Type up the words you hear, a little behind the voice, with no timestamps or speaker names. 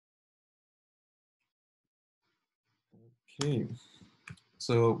Okay,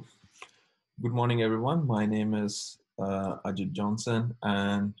 so good morning, everyone. My name is Ajit Johnson,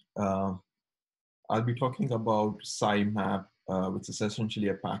 and I'll be talking about Scimap, which is essentially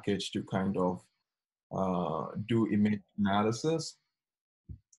a package to kind of do image analysis.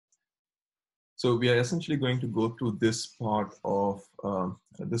 So we are essentially going to go through this part of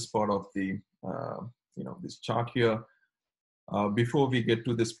the this chart here. Before we get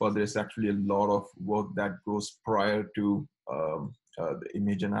to this part, there's actually a lot of work that goes prior to the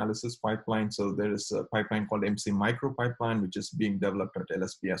image analysis pipeline. So there is a pipeline called MC Micro pipeline, which is being developed at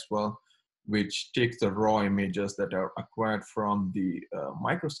LSP as well, which takes the raw images that are acquired from the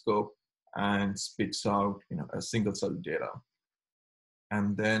microscope and spits out a single cell data.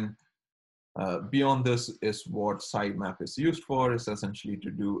 And then beyond this is what Scimap is used for, is essentially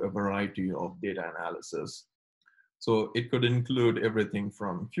to do a variety of data analysis. So it could include everything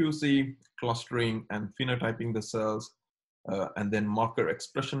from QC, clustering and phenotyping the cells, and then marker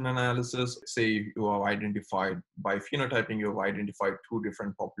expression analysis. Say you have identified, by phenotyping, you have identified 2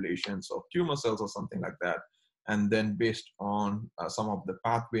 different populations of tumor cells or something like that. And then based on some of the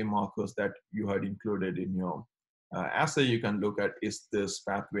pathway markers that you had included in your assay, you can look at, is this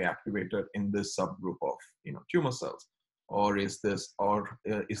pathway activated in this subgroup of tumor cells? Or is there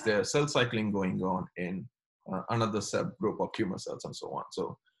cell cycling going on in another subgroup of tumor cells and so on.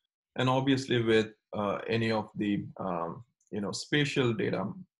 So, and obviously with any of the spatial data,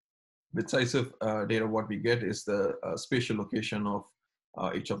 with CISIF data, what we get is the spatial location of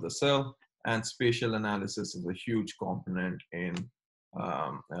each of the cell, and spatial analysis is a huge component in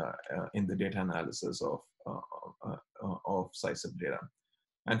the data analysis of CISIF data.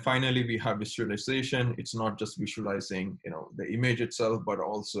 And finally, we have visualization. It's not just visualizing the image itself, but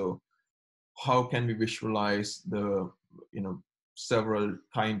also how can we visualize the several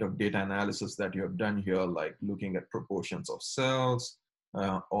kind of data analysis that you have done here, like looking at proportions of cells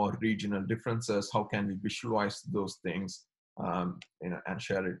or regional differences. How can we visualize those things and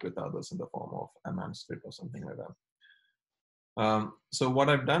share it with others in the form of a manuscript or something like that. So what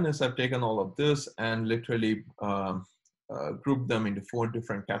I've done is I've taken all of this and literally grouped them into 4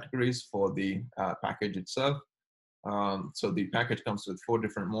 different categories for the package itself. So the package comes with 4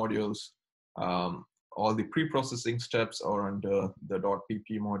 different modules. All the pre-processing steps are under the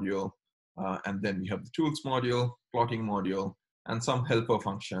 .pp module, and then we have the tools module, plotting module, and some helper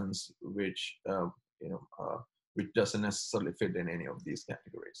functions which which doesn't necessarily fit in any of these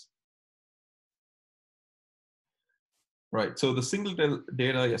categories. Right, so the single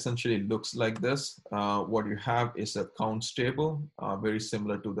data essentially looks like this. What you have is a counts table, very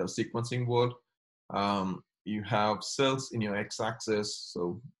similar to the sequencing world. You have cells in your x-axis,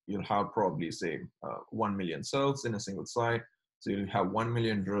 so you'll have probably say 1 million cells in a single site. So you'll have 1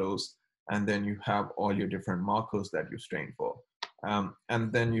 million rows, and then you have all your different markers that you strain for.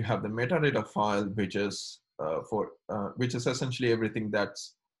 And then you have the metadata file, which is essentially everything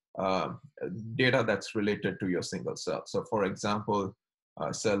that's data that's related to your single cell. So for example,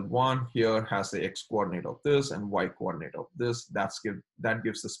 cell 1 here has the x coordinate of this and y coordinate of this. That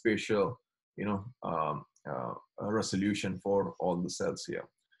gives the spatial resolution for all the cells here.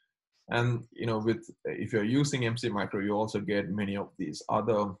 And if you're using MC Micro, you also get many of these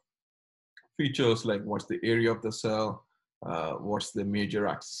other features, like what's the area of the cell, what's the major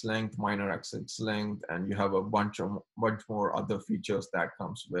axis length, minor axis length, and you have a bunch more other features that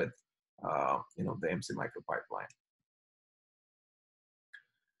comes with the MC Micro pipeline.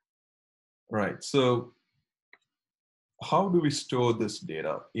 Right, so how do we store this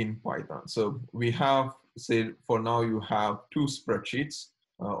data in Python? So we have, say, for now you have 2 spreadsheets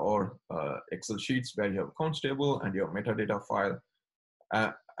or Excel sheets where you have a counts table and your metadata file.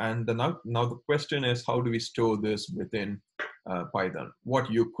 And now the question is, how do we store this within Python? What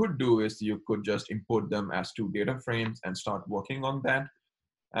you could do is you could just import them as 2 data frames and start working on that.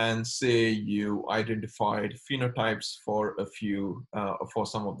 And say you identified phenotypes for for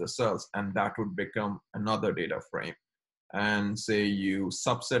some of the cells, and that would become another data frame. And say you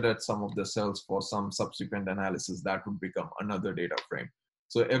subsetted some of the cells for some subsequent analysis, that would become another data frame.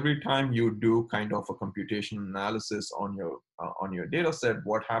 So every time you do kind of a computation analysis on your data set,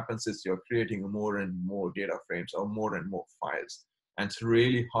 what happens is you're creating more and more data frames or more and more files. And it's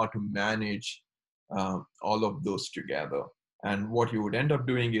really hard to manage all of those together. And what you would end up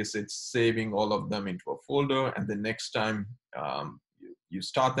doing is it's saving all of them into a folder, and the next time you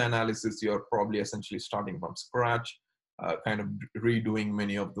start the analysis, you're probably essentially starting from scratch, kind of redoing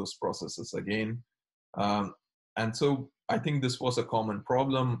many of those processes again. And so I think this was a common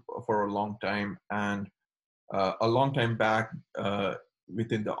problem for a long time. And a long time back,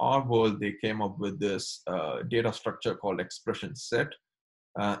 within the R world, they came up with this data structure called expression set.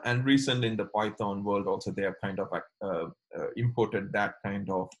 And recently in the Python world also, they have kind of imported that kind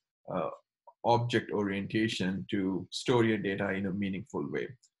of object orientation to store your data in a meaningful way.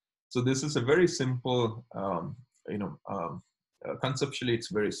 So this is a very simple, conceptually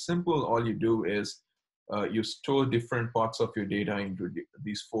it's very simple. All you do is you store different parts of your data into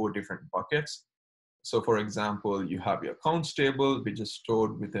these 4 different buckets. So for example, you have your accounts table, which is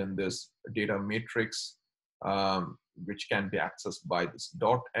stored within this data matrix, which can be accessed by this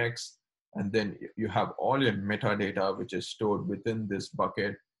 .x. And then you have all your metadata, which is stored within this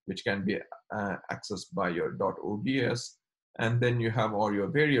bucket, which can be accessed by your .obs. And then you have all your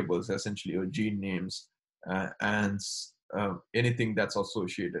variables, essentially your gene names, and anything that's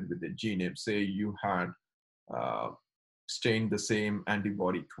associated with the gene name. Say you had stained the same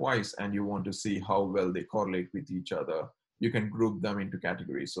antibody twice and you want to see how well they correlate with each other, you can group them into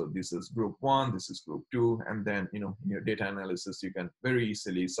categories. So this is group 1, this is group 2, and then in your data analysis, you can very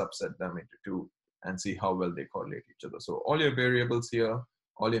easily subset them into 2 and see how well they correlate each other. So all your variables here,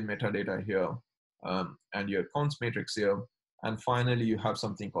 all your metadata here, and your accounts matrix here. And finally, you have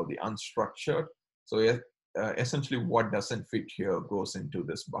something called the unstructured. So essentially what doesn't fit here goes into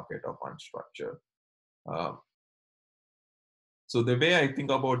this bucket of unstructured. So the way I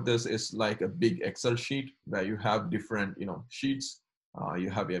think about this is like a big Excel sheet where you have different sheets. You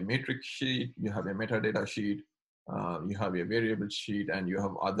have your matrix sheet, you have your metadata sheet, you have your variable sheet, and you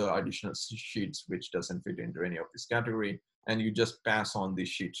have other additional sheets which doesn't fit into any of this category, and you just pass on these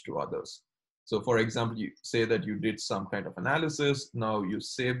sheets to others. So for example, you say that you did some kind of analysis. Now you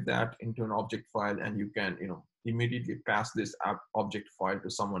save that into an object file, and you can immediately pass this object file to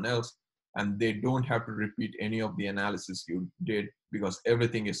someone else, and they don't have to repeat any of the analysis you did, because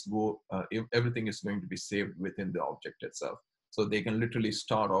everything is going to be saved within the object itself. So they can literally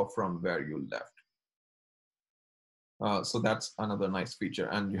start off from where you left. So that's another nice feature.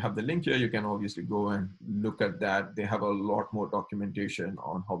 And you have the link here. You can obviously go and look at that. They have a lot more documentation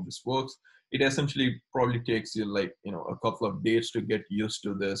on how this works. It essentially probably takes you like, a couple of days to get used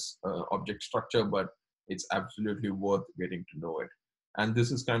to this object structure, but it's absolutely worth getting to know it. And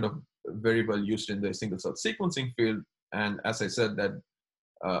this is kind of very well used in the single cell sequencing field. And as I said, that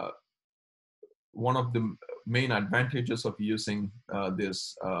one of the main advantages of using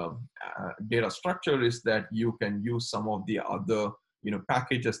this data structure is that you can use some of the other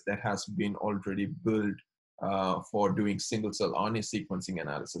packages that has been already built for doing single cell RNA sequencing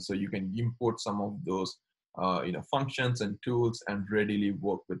analysis. So you can import some of those functions and tools and readily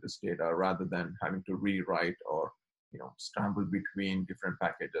work with this data rather than having to rewrite or scramble between different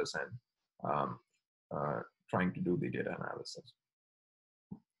packages and trying to do the data analysis.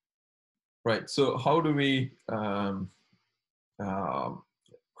 Right, so how do we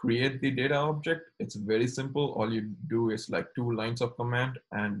create the data object? It's very simple. All you do is like 2 lines of command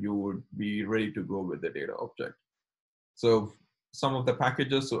and you would be ready to go with the data object. So some of the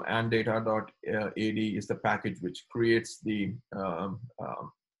packages, so AnnData.ad is the package which creates the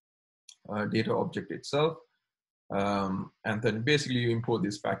data object itself. And then basically you import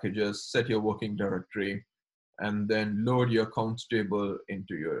these packages, set your working directory, and then load your accounts table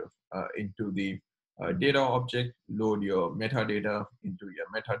into your into the data object, load your metadata into your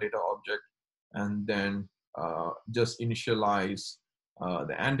metadata object, and then just initialize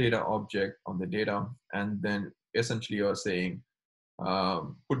the AnnData object on the data, and then essentially you're saying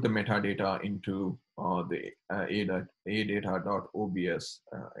put the metadata into the AnnData.obs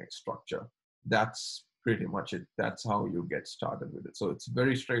structure. That's pretty much it. That's how you get started with it. So it's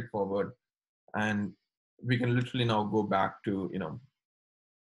very straightforward, and we can literally now go back to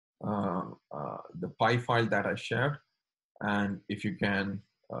the Py file that I shared, and if you can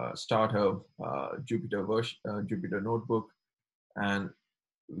start a Jupyter notebook, and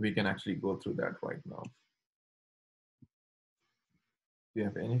we can actually go through that right now. Do you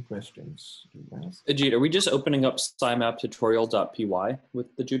have any questions to ask? Ajit, are we just opening up Scimap tutorial.py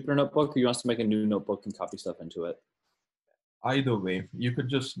with the Jupyter notebook, or you want us to make a new notebook and copy stuff into it? Either way, you could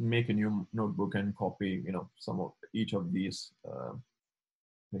just make a new notebook and copy, some of each of these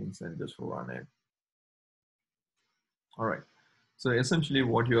things and just run it. All right. So essentially,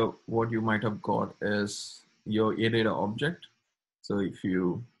 what you might have got is your AnnData object. So if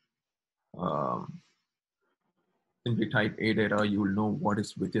you simply type AnnData, you will know what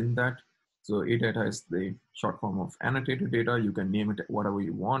is within that. So AnnData is the short form of annotated data. You can name it whatever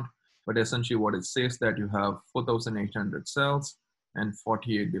you want, but essentially what it says that you have 4,800 cells and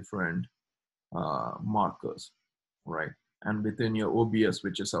 48 different markers, right? And within your OBS,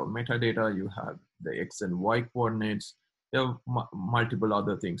 which is our metadata, you have the X and Y coordinates, You have multiple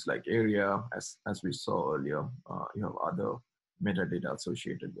other things like area, as we saw earlier. You have other metadata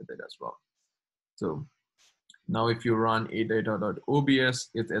associated with it as well. So now if you run AnnData.obs,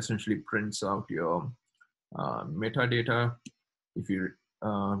 it essentially prints out your metadata. If you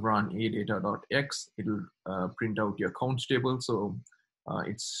run AnnData.x, it'll print out your counts table. So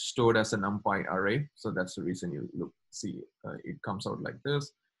it's stored as a NumPy array. So that's the reason you see it comes out like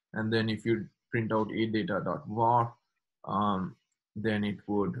this. And then if you print out AnnData.var, then it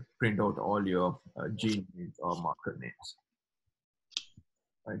would print out all your gene names or marker names.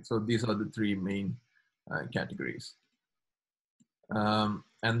 Right. So these are the three main categories.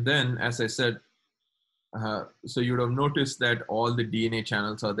 And then, as I said, so you would have noticed that all the DNA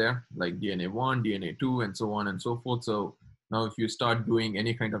channels are there, like DNA1, DNA2, and so on and so forth. So now if you start doing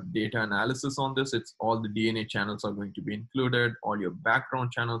any kind of data analysis on this, it's all the DNA channels are going to be included, all your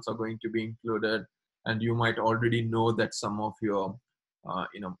background channels are going to be included, and you might already know that some of your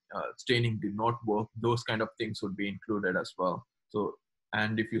staining did not work. Those kind of things would be included as well. So,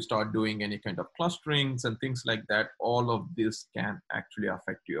 and if you start doing any kind of clusterings and things like that, all of this can actually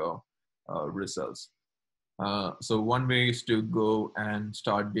affect your results. So one way is to go and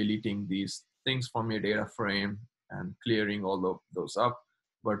start deleting these things from your data frame and clearing all of those up.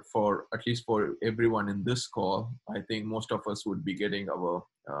 But for at least for everyone in this call, I think most of us would be getting our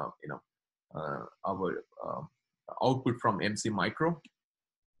output from MC Micro.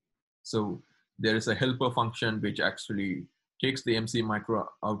 So there is a helper function which actually takes the MC Micro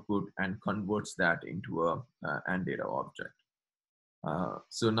output and converts that into a AnnData object.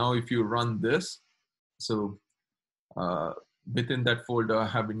 So now if you run this, so within that folder, I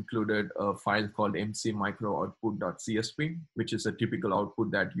have included a file called mcmicrooutput.csv, which is a typical output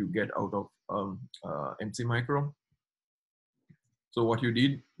that you get out of MC Micro. So what you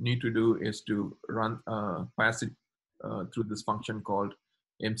need to do is to run pass it through this function called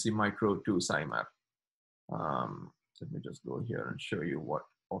mcmicro to Scimap. Let me just go here and show you what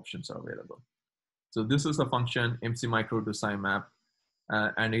options are available. So this is a function mcmicro to Scimap,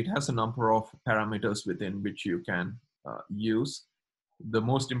 and it has a number of parameters within which you can use. The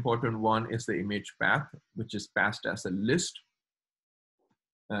most important one is the image path, which is passed as a list.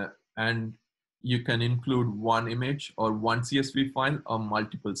 And you can include one image or one CSV file or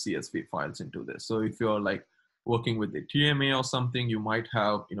multiple CSV files into this. So if you're like working with the TMA or something, you might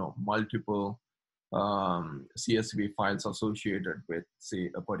have multiple CSV files associated with,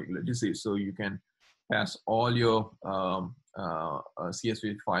 say, a particular disease. So you can pass all your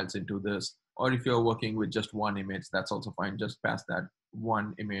CSV files into this. Or if you're working with just one image, that's also fine. Just pass that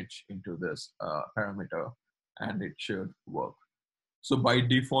one image into this parameter and it should work. So by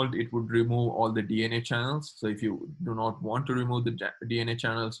default, it would remove all the DNA channels. So if you do not want to remove the DNA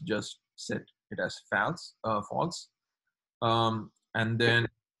channels, just set it as false.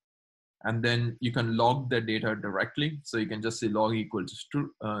 And then you can log the data directly. So you can just say log equals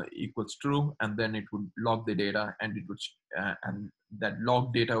true, and then it would log the data, and it would and that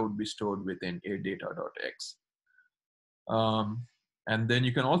log data would be stored within AnnData.x. And then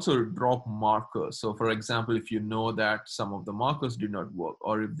you can also drop markers. So for example, if you know that some of the markers do not work,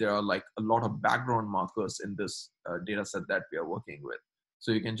 or if there are like a lot of background markers in this data set that we are working with.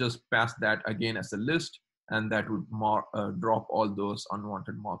 So you can just pass that again as a list, and that would drop all those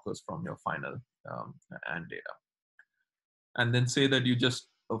unwanted markers from your final AnnData. And then say that you just,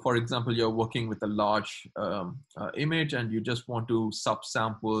 for example, you're working with a large image and you just want to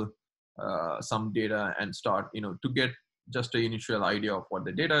subsample some data and start, to get just an initial idea of what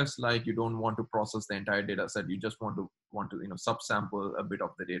the data is like. You don't want to process the entire data set. You just want to subsample a bit of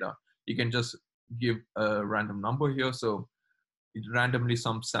the data. You can just give a random number here. So it randomly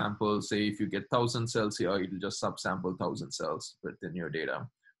subsamples. Say if you get 1,000 cells here, it'll just subsample 1,000 cells within your data,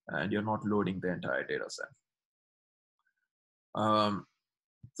 and you're not loading the entire data set.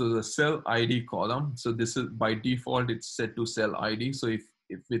 So the cell ID column. So this is by default, it's set to cell ID. So if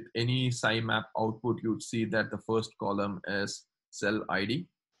with any Scimap output, you would see that the first column is cell ID,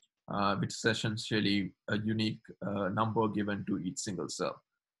 which is essentially a unique number given to each single cell.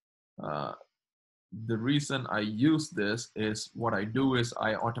 The reason I use this is what I do is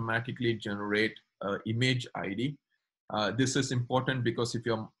I automatically generate image ID. This is important because if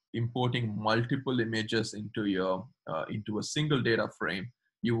you're importing multiple images into your into a single data frame,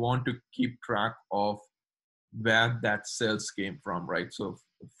 you want to keep track of where that cells came from, right? So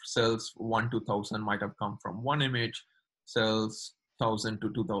cells 1 to 1,000 might have come from one image, cells 1,000 to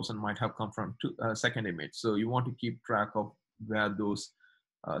 2,000 might have come from second image. So you want to keep track of where those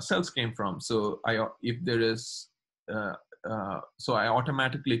cells came from. So if there is, so I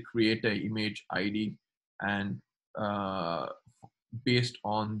automatically create an image ID, and based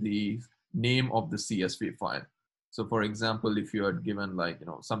on the name of the CSV file. So for example, if you are given like,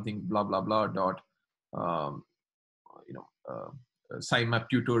 something blah, blah, blah dot, you know, Scimap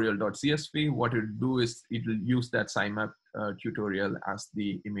tutorial.csv, what it will do is it will use that Scimap tutorial as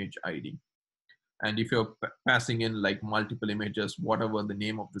the image ID. And if you're passing in like multiple images, whatever the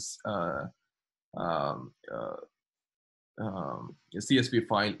name of this CSV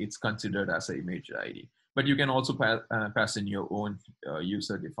file, it's considered as an image ID. But you can also pass in your own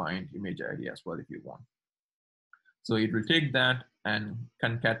user-defined image ID as well if you want. So it will take that and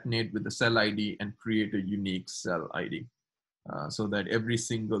concatenate with the cell ID and create a unique cell ID. So that every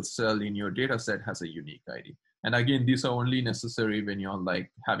single cell in your data set has a unique ID. And again, these are only necessary when you're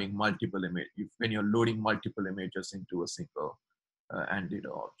like having multiple images, when you're loading multiple images into a single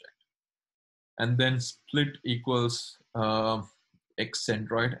AnnData object. And then split equals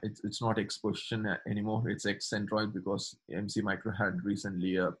xcentroid. It's not exposition anymore, it's xcentroid because MC Micro had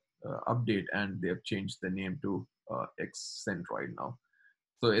recently a update and they've changed the name to xcentroid now.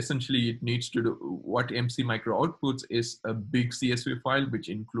 So essentially it needs to do what MC Micro outputs is a big CSV file, which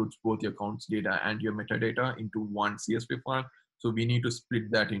includes both your counts data and your metadata into one CSV file. So we need to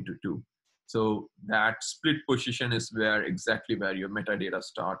split that into two. So that split position is exactly where your metadata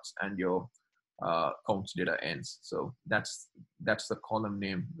starts and your counts data ends. So that's the column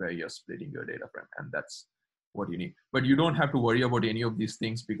name where you're splitting your data from, and that's what you need. But you don't have to worry about any of these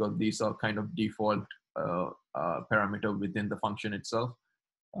things because these are kind of default parameter within the function itself.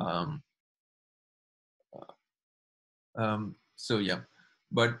 So yeah,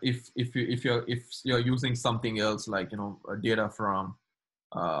 but if you're using something else like data from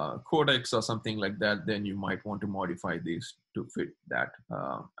Codex or something like that, then you might want to modify these to fit that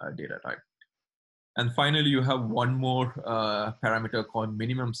data type. And finally, you have one more parameter called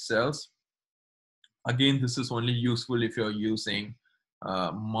minimum cells. Again, this is only useful if you're using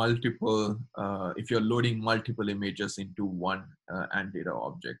if you're loading multiple images into one AnnData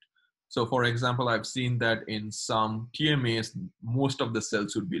object. So for example, I've seen that in some TMAs, most of the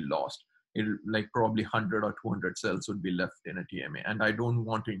cells would be lost. Like probably 100 or 200 cells would be left in a TMA. And I don't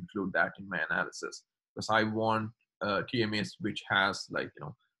want to include that in my analysis because I want TMAs which has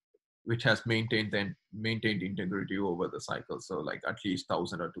which has maintained integrity over the cycle. So like at least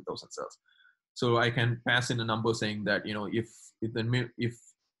 1,000 or 2,000 cells. So I can pass in a number saying that, if an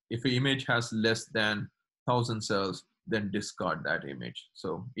image has less than 1,000 cells, then discard that image.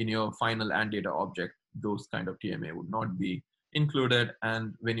 So in your final AnnData object, those kind of TMA would not be included.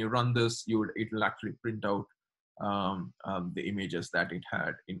 And when you run this, it will actually print out the images that it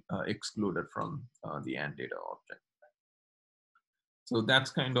had excluded from the AnnData object. So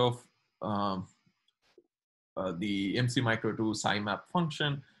that's kind of the MC Micro 2 Scimap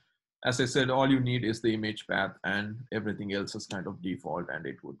function. As I said, all you need is the image path and everything else is kind of default and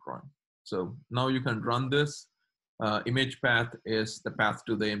it would run. So now you can run this. Image path is the path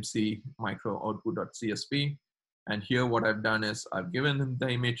to the MC Micro output.csv. And here what I've done is I've given them the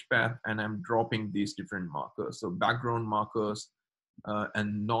image path and I'm dropping these different markers. So background markers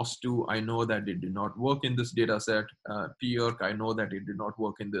and NOS2, I know that it did not work in this data set. PERC, I know that it did not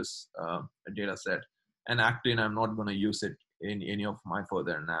work in this data set. And actin, I'm not going to use it in any of my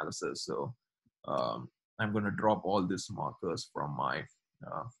further analysis. So I'm going to drop all these markers from my,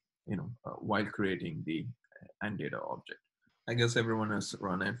 while creating the AnnData object. I guess everyone has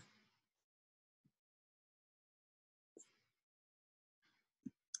run it.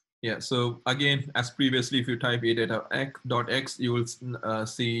 Yeah, so again, as previously, if you type AnnData.x, you will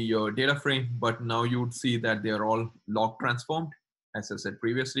see your data frame, but now you would see that they are all log transformed. As I said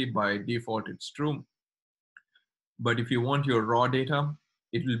previously, by default, it's true. But if you want your raw data,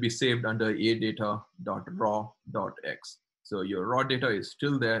 it will be saved under AnnData.raw.x. So your raw data is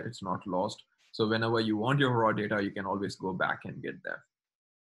still there, it's not lost. So whenever you want your raw data, you can always go back and get that.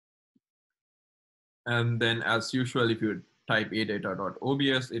 And then as usual, if you type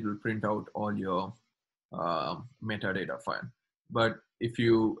AnnData.obs, it will print out all your metadata file. But if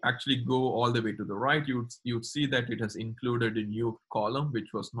you actually go all the way to the right, you'd see that it has included a new column,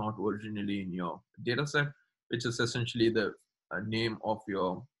 which was not originally in your data set, which is essentially the name of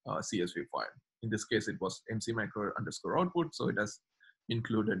your CSV file. In this case, it was MC Micro _output. So it has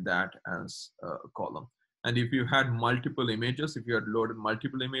included that as a column. And if you had multiple images, if you had loaded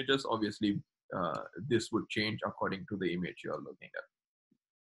multiple images, obviously this would change according to the image you're looking at.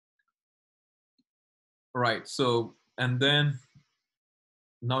 Right, so, and then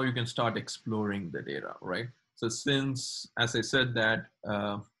now you can start exploring the data, right? So since, as I said that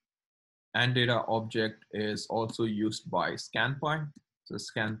AnnData object is also used by ScanPy. So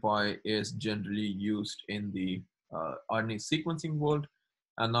ScanPy is generally used in the RNA sequencing world.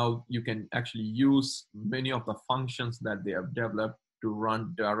 And now you can actually use many of the functions that they have developed to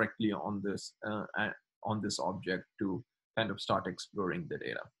run directly on this object to kind of start exploring the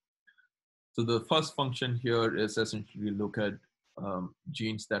data. So the first function here is essentially look at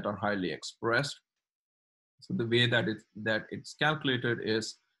genes that are highly expressed. So the way that it's calculated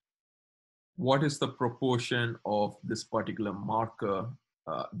is what is the proportion of this particular marker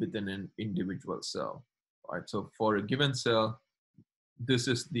within an individual cell, right? So for a given cell, this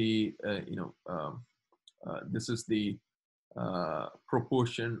is the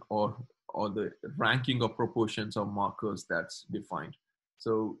proportion or the ranking of proportions of markers that's defined.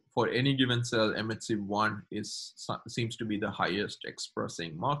 So for any given cell, MHC1 seems to be the highest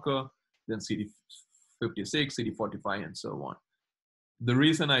expressing marker, then CD56, CD45, and so on. The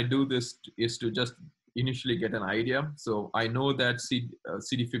reason I do this is to just initially get an idea. So I know that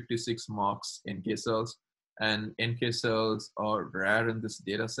CD56 marks NK cells, and NK cells are rare in this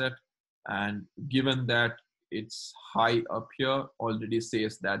data set. And given that it's high up here, already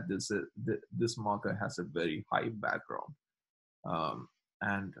says that this marker has a very high background.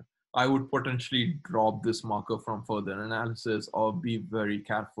 And I would potentially drop this marker from further analysis or be very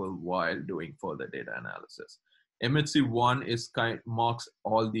careful while doing further data analysis. MHC1 marks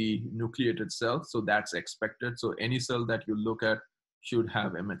all the nucleated cells, so that's expected. So any cell that you look at should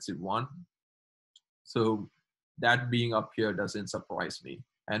have MHC1. So that being up here doesn't surprise me.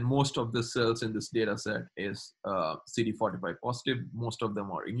 And most of the cells in this data set is CD45 positive. Most of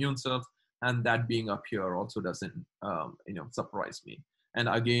them are immune cells, and that being up here also doesn't surprise me. And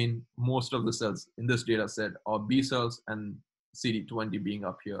again, most of the cells in this data set are B cells, and CD20 being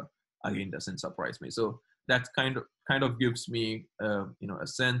up here again doesn't surprise me. So that kind of gives me a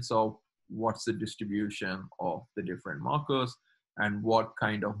sense of what's the distribution of the different markers and what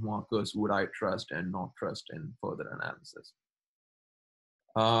kind of markers would I trust and not trust in further analysis.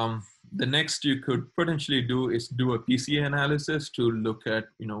 The next you could potentially do is do a PCA analysis to look at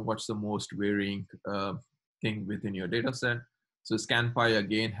what's the most varying thing within your data set. So ScanPy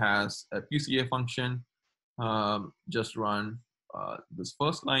again has a PCA function. Just run this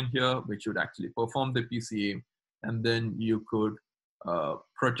first line here, which would actually perform the PCA, and then you could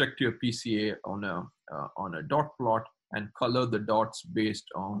project your PCA on a dot plot and color the dots based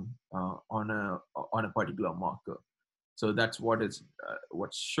on a particular marker. So that's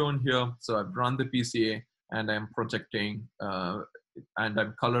what's shown here. So I've run the PCA and I'm projecting and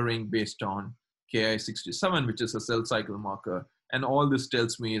I'm coloring based on Ki67, which is a cell cycle marker. And all this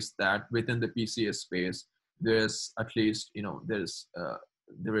tells me is that within the PCA space, there's at least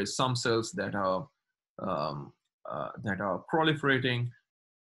there is some cells that are proliferating.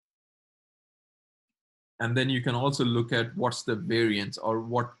 And then you can also look at what's the variance or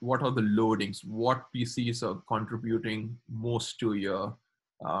what are the loadings, what PCs are contributing most to your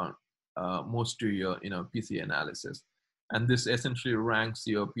PC analysis. And this essentially ranks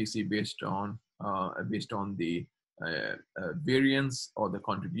your PC based on the variance or the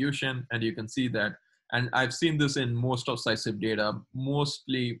contribution. And you can see that, and I've seen this in most of SciSip data,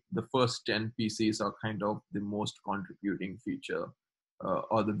 mostly the first 10 PCs are kind of the most contributing feature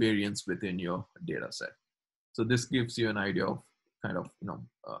or the variance within your data set. So this gives you an idea of kind of,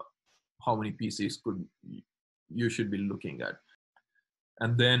 how many PCs you should be looking at.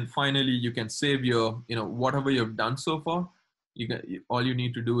 And then finally, you can save your, whatever you've done so far. All you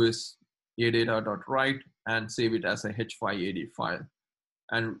need to do is AnnData.write and save it as a H5AD file.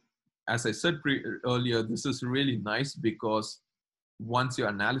 And as I said earlier, this is really nice because once your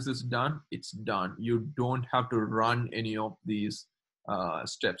analysis is done, it's done. You don't have to run any of these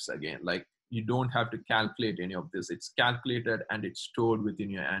steps again. Like, you don't have to calculate any of this. It's calculated and it's stored within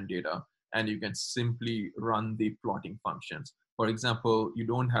your AnnData, and you can simply run the plotting functions. For example, you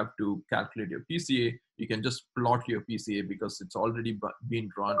don't have to calculate your PCA. You can just plot your PCA because it's already been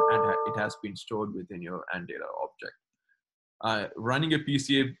run and it has been stored within your AnnData object. Running a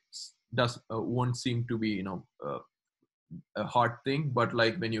PCA won't seem to be a hard thing, but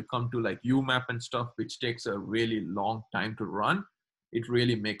like when you come to like UMAP and stuff, which takes a really long time to run, it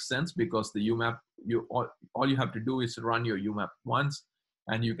really makes sense because the UMAP, all you have to do is run your UMAP once,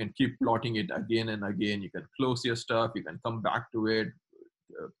 and you can keep plotting it again and again. You can close your stuff, you can come back to it,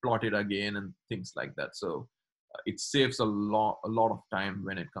 plot it again, and things like that. So it saves a lot of time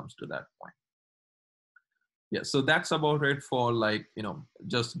when it comes to that point. Yeah, so that's about it for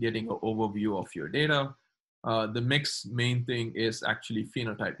just getting an overview of your data. The next main thing is actually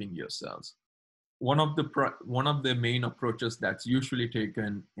phenotyping your cells. One of the main approaches that's usually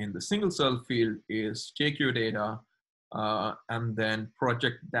taken in the single cell field is take your data and then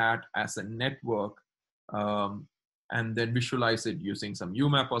project that as a network and then visualize it using some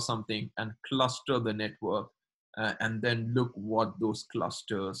UMAP or something, and cluster the network, and then look what those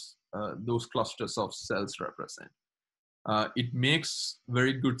clusters of cells represent. It makes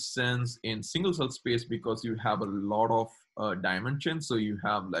very good sense in single cell space because you have a lot of dimensions. So you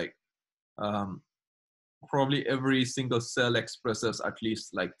have like probably every single cell expresses at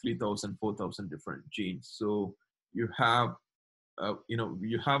least like 3,000, 4,000 different genes. So you have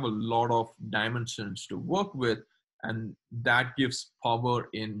you have a lot of dimensions to work with, and that gives power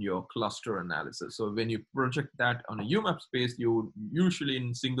in your cluster analysis. So when you project that on a UMAP space, you would usually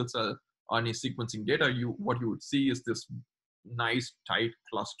in single cell RNA sequencing data, what you would see is this nice tight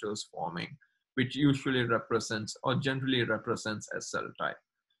clusters forming, which usually represents or generally represents a cell type.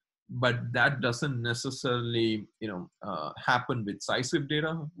 But that doesn't necessarily happen with CISIP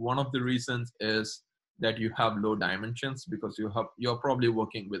data. One of the reasons is that you have low dimensions because you're probably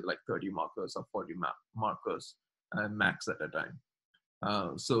working with like 30 markers or 40 markers max at a time.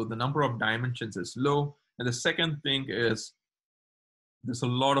 So the number of dimensions is low. And the second thing is there's a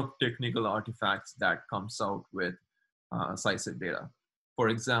lot of technical artifacts that comes out with CISIP data. For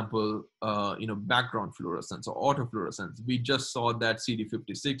example, background fluorescence or autofluorescence. We just saw that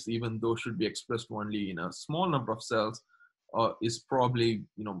CD56, even though should be expressed only in a small number of cells, is probably,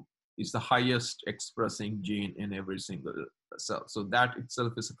 is the highest expressing gene in every single cell. So that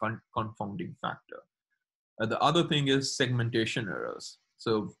itself is a confounding factor. The other thing is segmentation errors.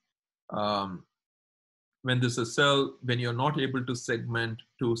 So when there's a cell, when you're not able to segment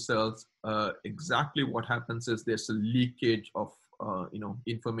two cells, exactly what happens is there's a leakage of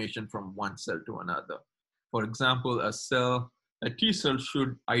information from one cell to another. For example, a T cell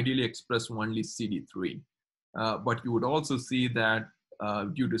should ideally express only CD3, but you would also see that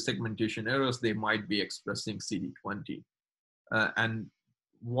due to segmentation errors, they might be expressing CD20. And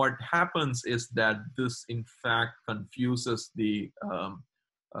what happens is that this, in fact, confuses the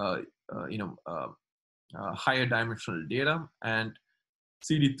higher dimensional data, and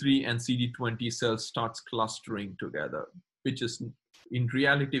CD3 and CD20 cells starts clustering together, which is in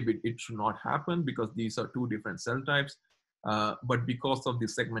reality, it should not happen because these are two different cell types. But because of the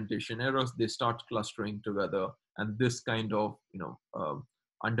segmentation errors, they start clustering together, and this kind of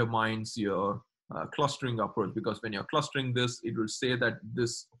undermines your clustering approach, because when you're clustering this, it will say that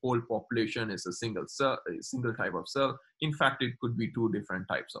this whole population is a single cell, a single type of cell. In fact, it could be two different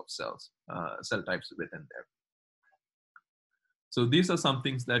types of cells, cell types within there. So these are some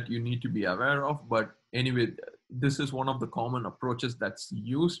things that you need to be aware of. But anyway, this is one of the common approaches that's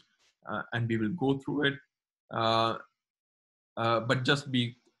used, and we will go through it. But just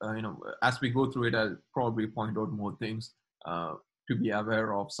be, as we go through it, I'll probably point out more things to be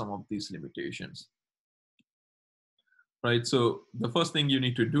aware of some of these limitations. Right, so the first thing you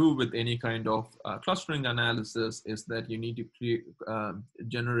need to do with any kind of clustering analysis is that you need to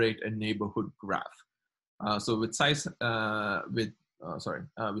generate a neighborhood graph. So with with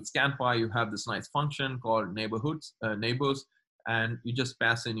ScanPy, you have this nice function called neighbors, and you just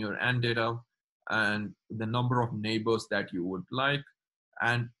pass in your AnnData and the number of neighbors that you would like,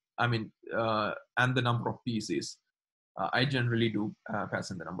 and and the number of pieces. I generally do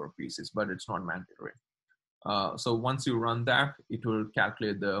pass in the number of pieces, but it's not mandatory. So once you run that, it will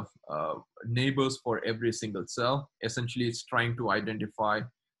calculate the neighbors for every single cell. Essentially, it's trying to identify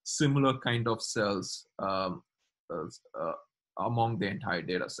similar kind of cells among the entire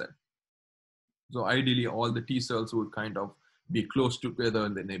data set. So ideally, all the T cells would kind of be close together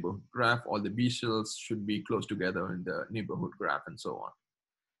in the neighborhood graph. All the B cells should be close together in the neighborhood graph, and so on.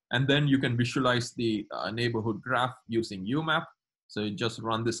 And then you can visualize the neighborhood graph using UMAP. So you just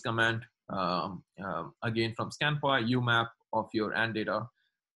run this command again from ScanPy, UMAP of your AnnData.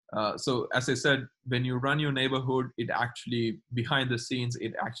 So as I said, when you run your neighborhood, it actually, behind the scenes,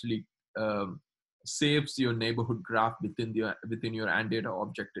 it actually saves your neighborhood graph within your AnnData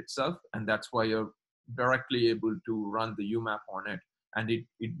object itself. And that's why you're directly able to run the UMAP on it. And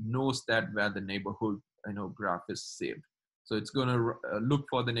it knows that where the neighborhood graph is saved. So it's going to look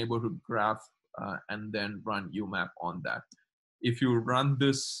for the neighborhood graph and then run UMAP on that. If you run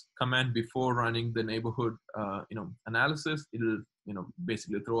this command before running the neighborhood analysis, it'll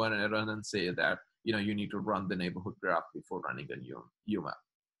basically throw an error and say that you need to run the neighborhood graph before running a UMAP.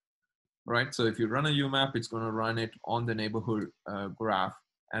 Right. So if you run a UMAP, it's going to run it on the neighborhood graph,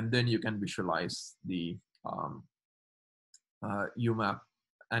 and then you can visualize the UMAP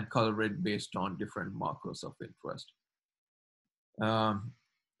and color it based on different markers of interest.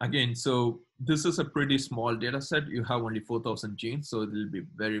 Again, so this is a pretty small data set. You have only 4,000 genes, so it will be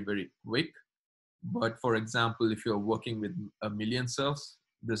very, very quick. But for example, if you're working with 1 million cells,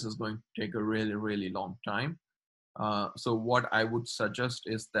 this is going to take a really, really long time. So what I would suggest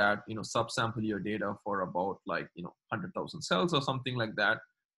is that, subsample your data for about 100,000 cells or something like that,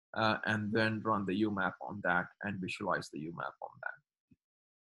 and then run the UMAP on that and visualize the UMAP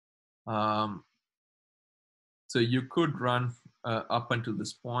on that. So you could run up until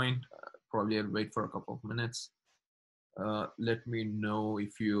this point. Probably I'll wait for a couple of minutes. Let me know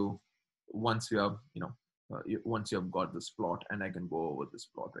if once you have, once you have got this plot, and I can go over this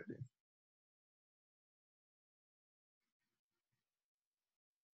plot again.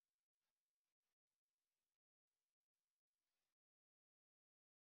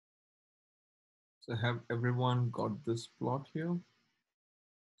 So have everyone got this plot here?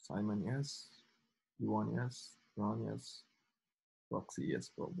 Simon, yes. Yuan, yes. Ron, yes. Roxy, yes,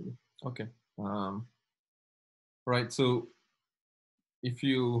 probably. Okay. Right. So if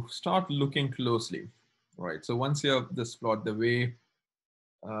you start looking closely, right? So once you have this plot, the way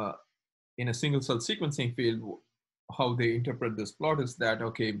in a single cell sequencing field, how they interpret this plot is that,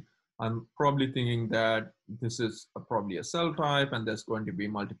 okay, I'm probably thinking that this is probably a cell type, and there's going to be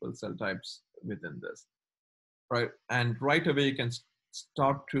multiple cell types within this, right? And right away you can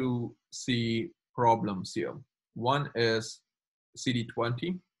start to see problems here. One is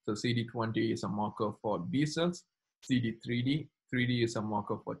CD20. So CD20 is a marker for B cells. CD3D, 3D is a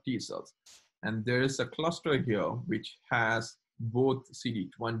marker for T cells. And there is a cluster here which has both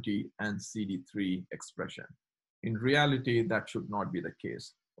CD20 and CD3 expression. In reality, that should not be the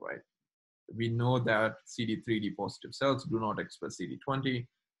case, right? We know that CD3D positive cells do not express CD20,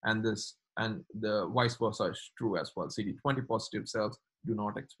 and the vice versa is true as well. CD20 positive cells do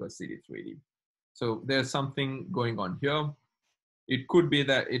not express CD3D. So there's something going on here. It could be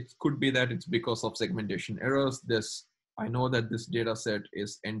that it's because of segmentation errors. I know that this data set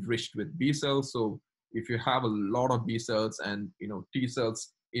is enriched with B cells. So if you have a lot of B cells and T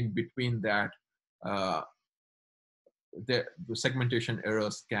cells in between that, the segmentation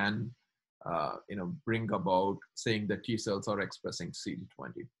errors can bring about saying that T cells are expressing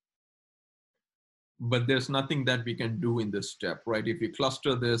CD20. But there's nothing that we can do in this step, right? If you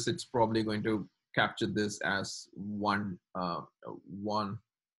cluster this, it's probably going to capture this as one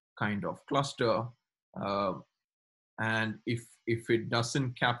kind of cluster. And if it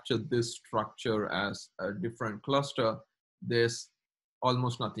doesn't capture this structure as a different cluster, there's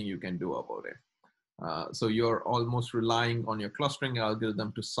almost nothing you can do about it. So you're almost relying on your clustering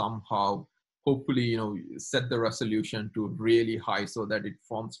algorithm to somehow, hopefully, set the resolution to really high so that it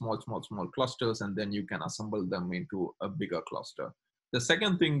forms small clusters, and then you can assemble them into a bigger cluster. The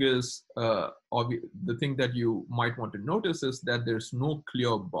second thing is, the thing that you might want to notice is that there's no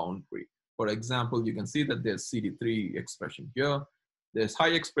clear boundary. For example, you can see that there's CD3 expression here. There's high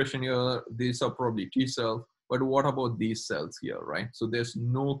expression here. These are probably T cells. But what about these cells here, right? So there's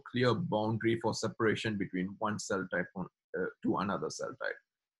no clear boundary for separation between one cell type to another cell type.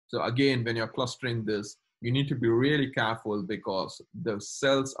 So again, when you're clustering this, you need to be really careful, because the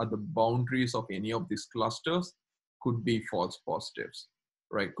cells at the boundaries of any of these clusters could be false positives,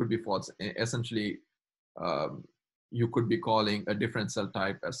 right? Could be false. Essentially, you could be calling a different cell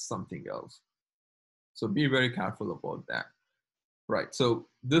type as something else. So be very careful about that. Right, so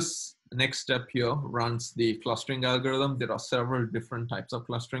this next step here runs the clustering algorithm. There are several different types of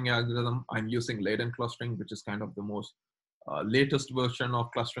clustering algorithm. I'm using latent clustering, which is kind of the most latest version of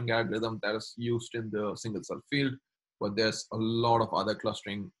clustering algorithm that is used in the single cell field. But there's a lot of other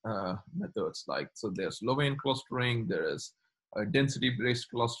clustering methods, so there's Lowian clustering, there is density-based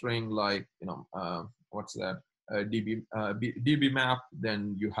clustering, what's that? DBMap.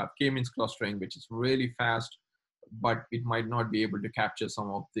 Then you have k-means clustering, which is really fast, but it might not be able to capture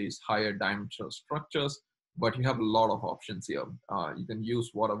some of these higher dimensional structures, but you have a lot of options here. You can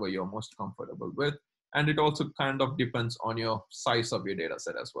use whatever you're most comfortable with. And it also kind of depends on your size of your data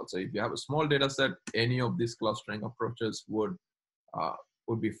set as well. So if you have a small data set, any of these clustering approaches would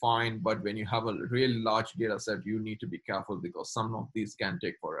be fine. But when you have a really large data set, you need to be careful, because some of these can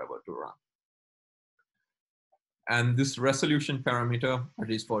take forever to run. And this resolution parameter, at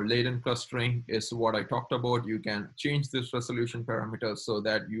least for latent clustering, is what I talked about. You can change this resolution parameter so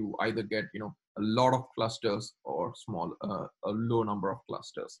that you either get a lot of clusters or a low number of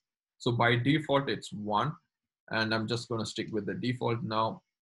clusters. So by default, it's 1. And I'm just going to stick with the default now.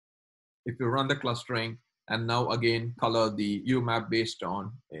 If you run the clustering, and now again color the UMAP based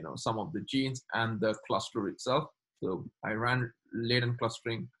on some of the genes and the cluster itself. So I ran latent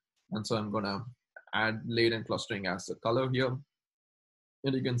clustering, and so I'm going to add latent clustering as a color here.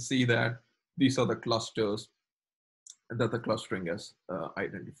 And you can see that these are the clusters that the clustering has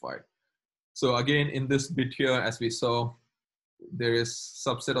identified. So again, in this bit here, as we saw, there is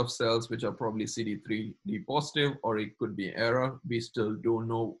subset of cells which are probably CD3D positive, or it could be error. We still don't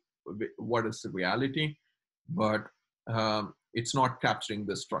know what is the reality, but it's not capturing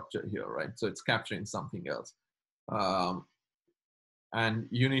the structure here, right? So it's capturing something else. And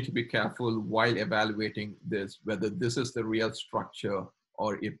you need to be careful while evaluating this, whether this is the real structure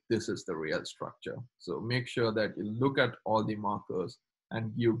or if this is the real structure. So make sure that you look at all the markers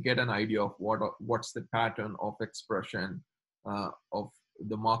and you get an idea of what's the pattern of expression of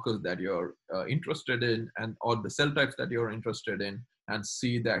the markers that you're interested in, and or the cell types that you're interested in, and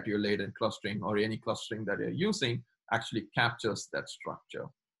see that your latent clustering or any clustering that you're using actually captures that structure.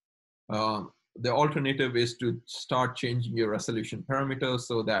 The alternative is to start changing your resolution parameters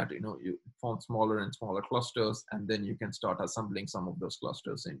so that you form smaller and smaller clusters, and then you can start assembling some of those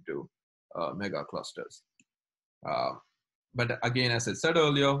clusters into mega clusters. But again, as I said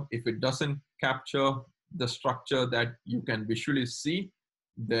earlier, if it doesn't capture the structure that you can visually see,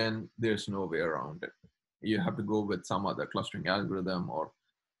 then there's no way around it. You have to go with some other clustering algorithm, or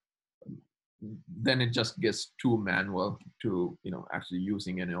then it just gets too manual to actually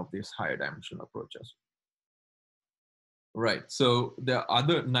using any of these higher dimensional approaches. Right. So the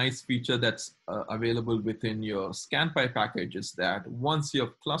other nice feature that's available within your ScanPy package is that once you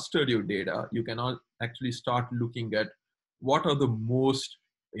have clustered your data, you can actually start looking at what are the most,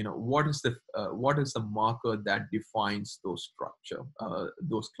 what is the marker that defines those structure,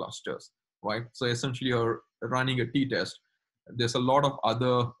 those clusters, right? So essentially you're running a t-test. There's a lot of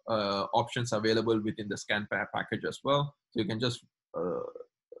other options available within the ScanPy package as well. So you can just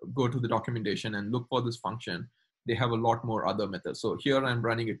go to the documentation and look for this function. They have a lot more other methods. So here I'm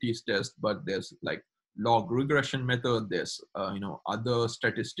running a t-test, but there's like log regression method. There's other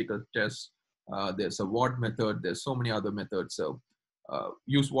statistical tests. There's a WOD method. There's so many other methods. So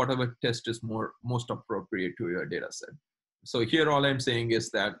use whatever test is most appropriate to your data set. So here all I'm saying is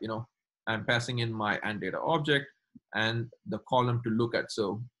that I'm passing in my AnnData object and the column to look at.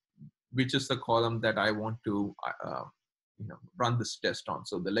 So which is the column that I want to run this test on.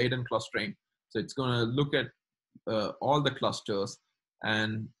 So the latent clustering. So it's going to look at all the clusters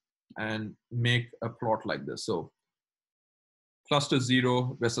and make a plot like this. So cluster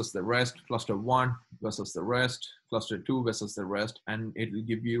 0 versus the rest, cluster 1 versus the rest, cluster 2 versus the rest, and it will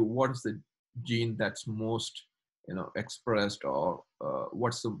give you what is the gene that's most expressed, or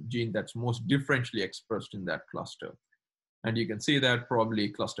what's the gene that's most differentially expressed in that cluster. And you can see that probably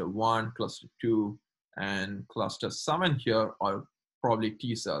cluster 1, cluster 2, and cluster 7 here are probably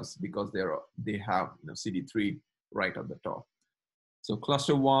T cells, because they have CD3 right at the top. So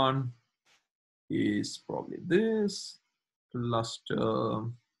cluster 1 is probably this. Cluster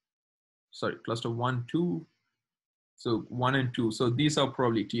 1, 2. So 1 and 2. So these are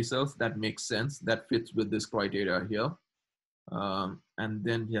probably T cells. That makes sense. That fits with this criteria here. And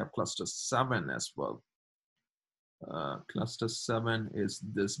then we have cluster 7 as well. Cluster 7 is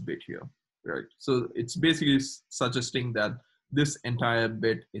this bit here, right? So it's basically suggesting that this entire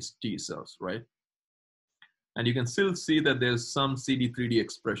bit is T cells, right? And you can still see that there's some CD3D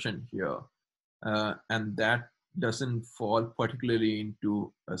expression here, and that doesn't fall particularly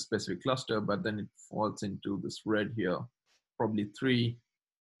into a specific cluster, but then it falls into this red here, probably 3,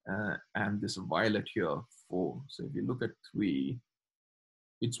 and this violet here, 4. So if you look at 3,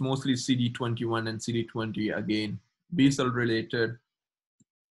 it's mostly CD21 and CD20, again, B cell related.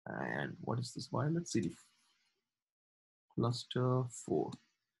 And what is this violet? CD cluster 4.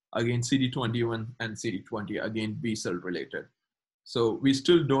 Again, CD21 and CD20, again, B cell related. So we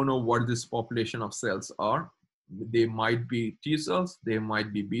still don't know what this population of cells are. They might be T cells, they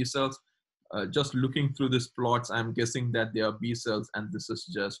might be B cells. Just looking through these plots, I'm guessing that they are B cells, and this is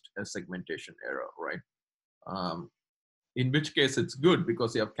just a segmentation error, right? In which case it's good,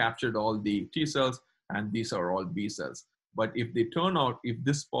 because you have captured all the T cells and these are all B cells. But if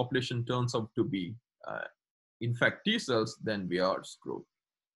this population turns out to be in fact T cells, then we are screwed.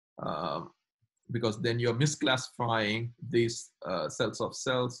 Because then you're misclassifying these cells of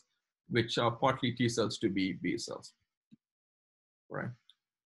cells, which are partly T cells, to be B cells, right?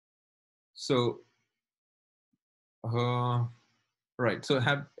 So, right, so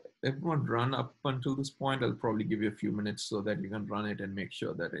have everyone run up until this point? I'll probably give you a few minutes so that you can run it and make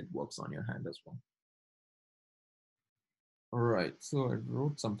sure that it works on your hand as well. All right, so I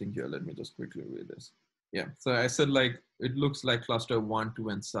wrote something here. Let me just quickly read this. Yeah, so I said, like, it looks like cluster 1, 2,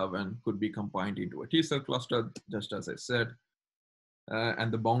 and 7 could be combined into a T cell cluster, just as I said.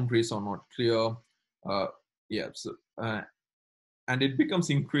 And the boundaries are not clear. Yeah, so, and it becomes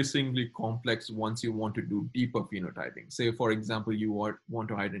increasingly complex once you want to do deeper phenotyping. Say, for example, you want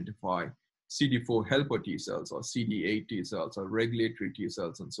to identify CD4 helper T cells or CD8 T cells or regulatory T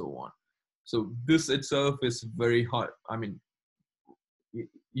cells and so on. So this itself is very hard. I mean,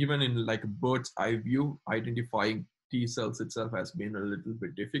 even in like a bird's eye view, identifying T cells itself has been a little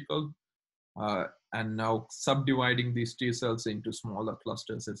bit difficult. And now subdividing these T cells into smaller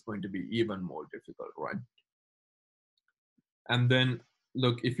clusters is going to be even more difficult, right? And then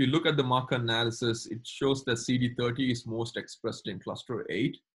look, if you look at the marker analysis, it shows that CD30 is most expressed in cluster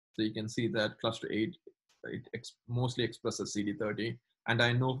 8. So you can see that cluster 8, it mostly expresses CD30. And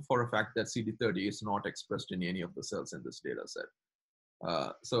I know for a fact that CD30 is not expressed in any of the cells in this data set.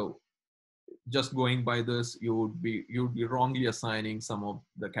 So just going by this, you would be wrongly assigning some of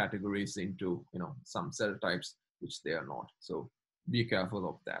the categories into some cell types which they are not. So be careful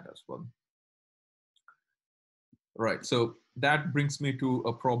of that as well. Right, so that brings me to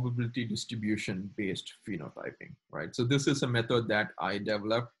a probability distribution based phenotyping, right? So this is a method that I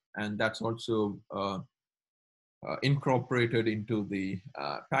developed, and that's also incorporated into the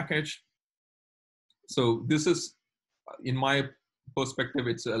package. So this is, in my perspective,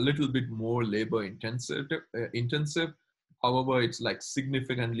 it's a little bit more labor intensive. However, it's like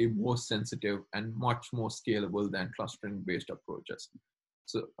significantly more sensitive and much more scalable than clustering based approaches.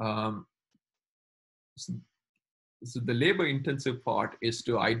 So, so the labor intensive part is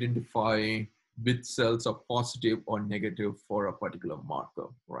to identify which cells are positive or negative for a particular marker,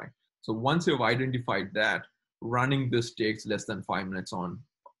 right? So once you've identified that, running this takes less than 5 minutes on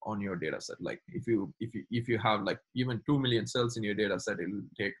your data set. Like if you have like even 2 million cells in your data set, it will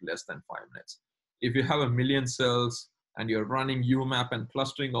take less than 5 minutes. If you have 1 million cells and you're running UMAP and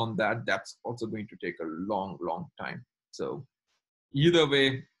clustering on that, that's also going to take a long time. So either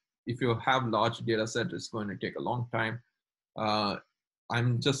way, if you have large data set, it's going to take a long time.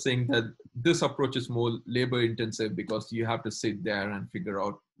 I'm just saying that this approach is more labor intensive because you have to sit there and figure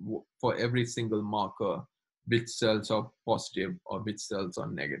out for every single marker which cells are positive or which cells are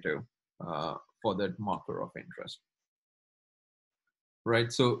negative for that marker of interest.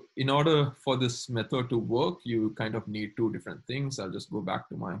 Right, so in order for this method to work, you kind of need two different things. I'll just go back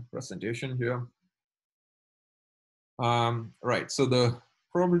to my presentation here. Right, so the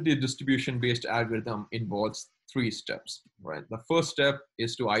probability distribution based algorithm involves 3 steps, right? The first step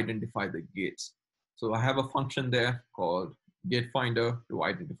is to identify the gates. So I have a function there called gate finder to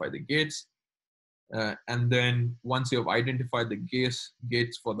identify the gates. And then once you have identified the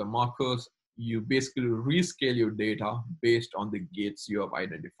gates for the markers, you basically rescale your data based on the gates you have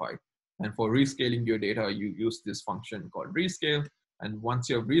identified. And for rescaling your data, you use this function called rescale. And once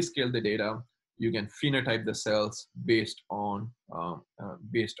you have rescaled the data, you can phenotype the cells based on a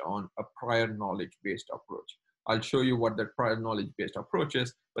prior knowledge-based approach. I'll show you what that prior knowledge-based approach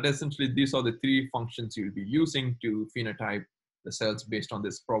is, but essentially these are the 3 functions you'll be using to phenotype the cells based on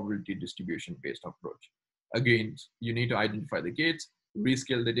this probability distribution-based approach. Again, you need to identify the gates,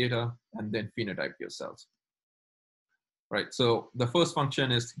 rescale the data, and then phenotype your cells. Right, so the first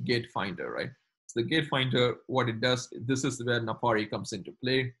function is gate finder, right? So the gate finder, what it does, this is where Napari comes into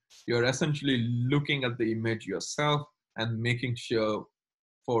play. You're essentially looking at the image yourself and making sure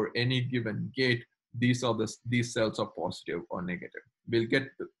for any given gate, these cells are positive or negative. We'll get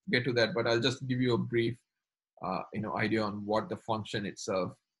to that, but I'll just give you a brief idea on what the function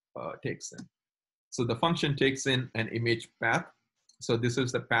itself takes in. So the function takes in an image path. So this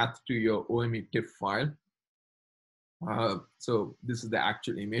is the path to your OME TIFF file. So this is the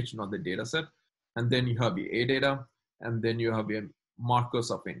actual image, not the data set. And then you have the A data, and then you have your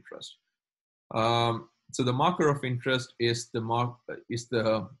markers of interest. So the marker of interest is the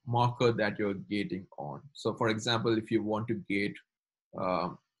marker that you're gating on. So for example, if you want to gate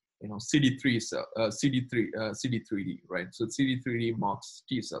CD3D, right? So CD3D marks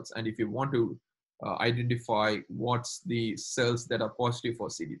T cells. And if you want to identify what's the cells that are positive for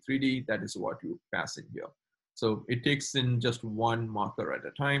CD3D, that is what you pass in here. So it takes in just one marker at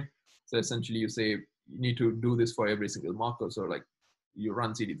a time. So essentially you say, you need to do this for every single marker. So like you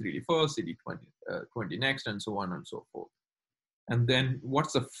run CD3D first, CD20 next, and so on and so forth. And then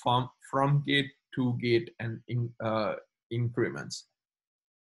what's the from gate to gate and increments.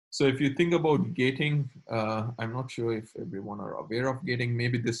 So if you think about gating, I'm not sure if everyone are aware of gating,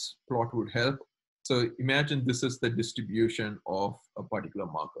 maybe this plot would help. So imagine this is the distribution of a particular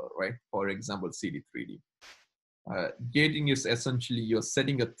marker, right? For example, CD3D. Gating is essentially you're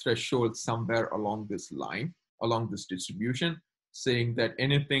setting a threshold somewhere along this line, along this distribution, saying that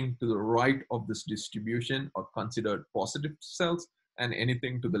anything to the right of this distribution are considered positive cells, and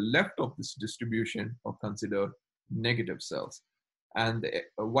anything to the left of this distribution are considered negative cells. And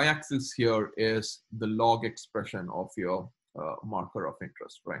the y-axis here is the log expression of your marker of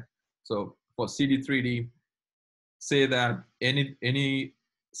interest, right? So for CD3D, say that any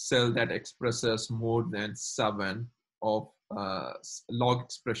cell that expresses more than 7 of log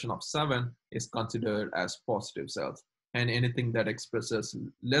expression of 7 is considered as positive cells, and anything that expresses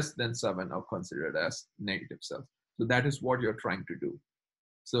less than 7 are considered as negative cells. So that is what you're trying to do.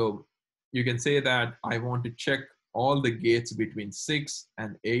 So you can say that I want to check all the gates between 6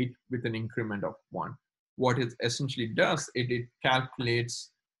 and 8 with an increment of 1. What it essentially does, it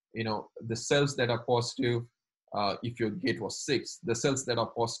calculates, the cells that are positive if your gate was 6, the cells that are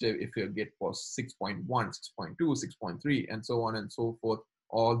positive if your gate was 6.1, 6.2, 6.3, and so on and so forth,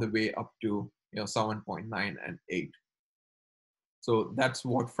 all the way up to 7.9 and 8. So that's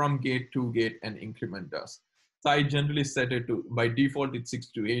what from gate to gate an increment does. So I generally set it to, by default, it's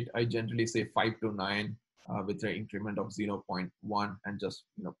 6 to 8. I generally say 5 to 9 with an increment of 0.1 and just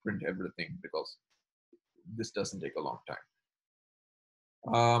print everything because this doesn't take a long time.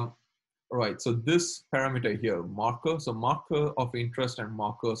 Right, so this parameter here, marker. So marker of interest and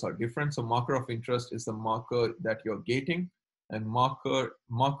markers are different. So marker of interest is the marker that you're gating, and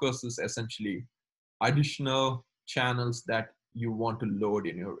markers is essentially additional channels that you want to load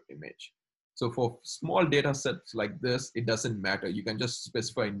in your image. So for small data sets like this, it doesn't matter. You can just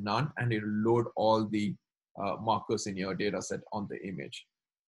specify none and it'll load all the markers in your data set on the image.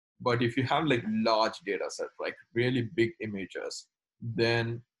 But if you have like large data set, like really big images,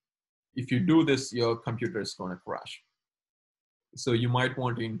 then if you do this, your computer is going to crash. So you might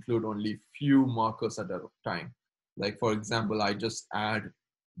want to include only few markers at a time. Like for example, I just add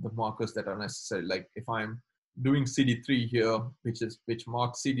the markers that are necessary. Like if I'm doing CD3 here, which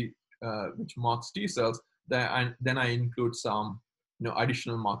marks T cells, then I include some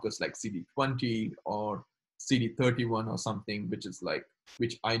additional markers like CD20 or CD31 or something,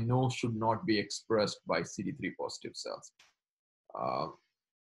 which I know should not be expressed by CD3 positive cells.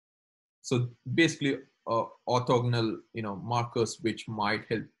 So basically, orthogonal markers which might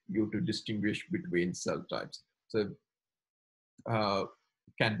help you to distinguish between cell types. So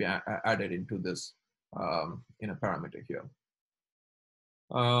can be added into this parameter here.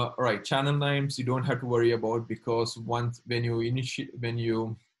 Right, channel names you don't have to worry about, because when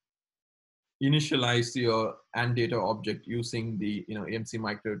you initialize your AnnData object using the AMC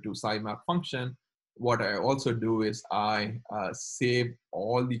micro to Scimap function, what I also do is I save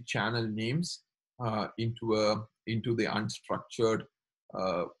all the channel names into the unstructured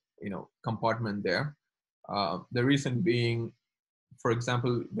compartment there. The reason being, for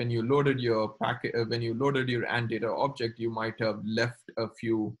example, when you loaded your AnnData object, you might have left a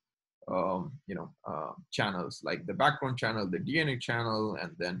few channels, like the background channel, the DNA channel,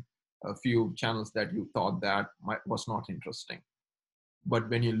 and then a few channels that you thought that was not interesting. But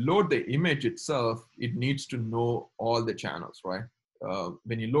when you load the image itself, it needs to know all the channels, right?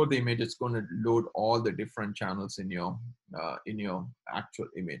 When you load the image, it's going to load all the different channels in your actual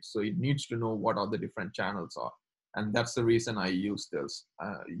image. So it needs to know what all the different channels are, and that's the reason I use this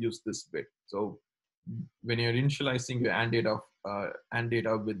bit. So when you're initializing your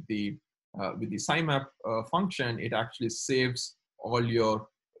AnnData with the Scimap function, it actually saves all your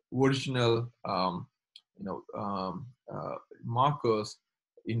original markers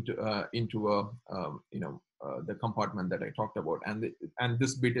into the compartment that I talked about, and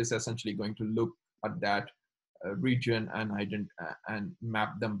this bit is essentially going to look at that region and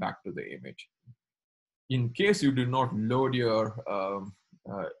map them back to the image. In case you do not load your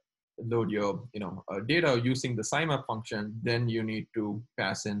data using the Scimap function, then you need to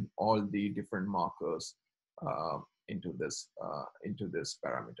pass in all the different markers into this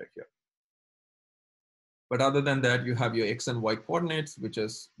parameter here. But other than that, you have your X and Y coordinates, which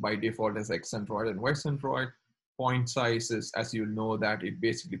is by default as X centroid and Y centroid. Point size is, as you know, that it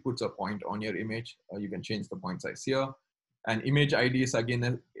basically puts a point on your image. You can change the point size here. And image ID is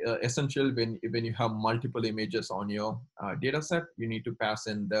again essential when you have multiple images on your data set. You need to pass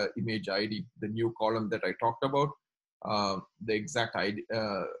in the image ID, the new column that I talked about, the exact ID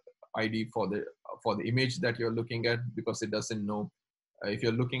for the image that you're looking at, because it doesn't know. If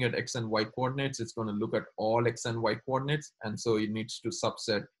you're looking at X and Y coordinates, it's going to look at all X and Y coordinates, and so it needs to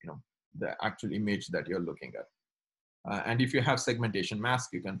subset, the actual image that you're looking at. And if you have segmentation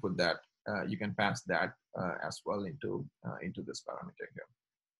mask, you can put that. You can pass that as well into this parameter here.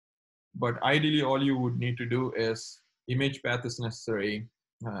 But ideally, all you would need to do is image path is necessary,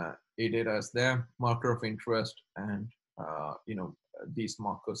 AData is there, marker of interest, and these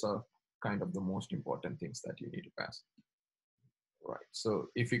markers are kind of the most important things that you need to pass. Right, so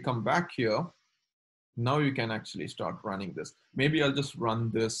if you come back here, now you can actually start running this. Maybe I'll just run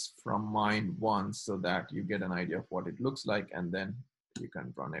this from mine once so that you get an idea of what it looks like, and then you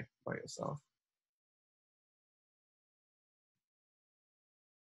can run it by yourself.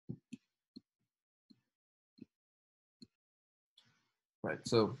 Right,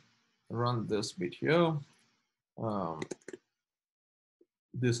 so run this bit here.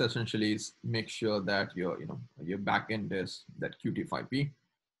 This essentially is make sure that your backend is that Qt5p.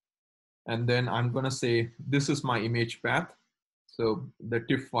 And then I'm gonna say, this is my image path. So the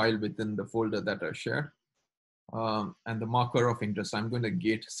TIFF file within the folder that I shared. And the marker of interest, I'm gonna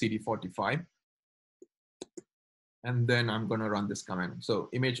get CD45. And then I'm gonna run this command. So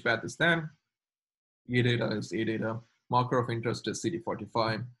image path is there, AData is AData, marker of interest is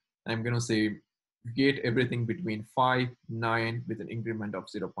CD45. I'm gonna say get everything between 5, 9 with an increment of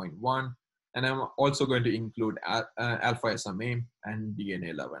 0.1. And I'm also going to include alpha SMA and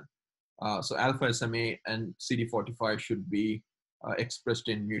DNA11. So alpha SMA and CD45 should be expressed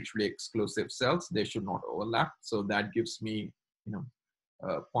in mutually exclusive cells. They should not overlap. So that gives me,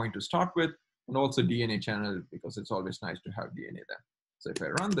 a point to start with, and also DNA channel, because it's always nice to have DNA there. So if I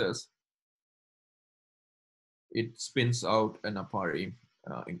run this, it spins out an Apari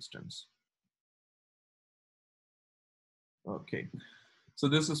instance. Okay, so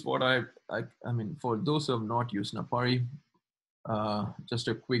this is what I mean, for those who have not used Apari, just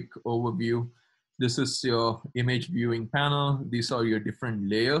a quick overview. This is your image viewing panel. These are your different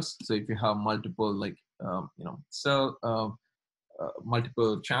layers. So if you have multiple, like,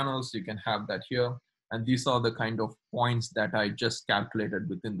 multiple channels, you can have that here. And these are the kind of points that I just calculated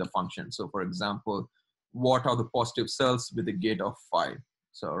within the function. So for example, what are the positive cells with a gate of 5?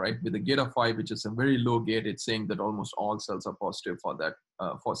 So right, with a gate of 5, which is a very low gate, it's saying that almost all cells are positive for that,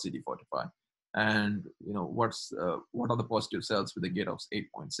 for CD45. And what are the positive cells with a gate of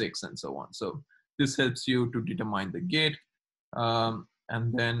 8.6 and so on. So this helps you to determine the gate. And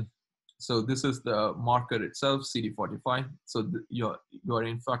then, so this is the marker itself, CD45. So you're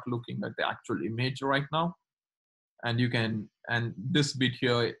in fact looking at the actual image right now. And you can, and this bit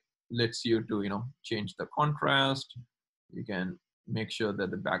here lets you to, change the contrast. You can make sure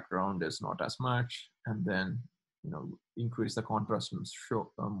that the background is not as much, and then, increase the contrast and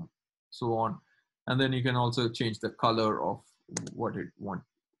so on. And then you can also change the color of what you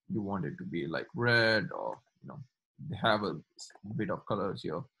want it to be, like red, or, they have a bit of colors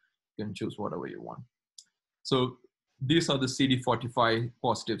here. You can choose whatever you want. So these are the CD45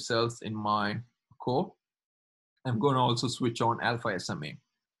 positive cells in my core. I'm going to also switch on alpha SMA,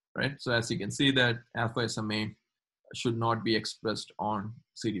 right? So as you can see that alpha SMA should not be expressed on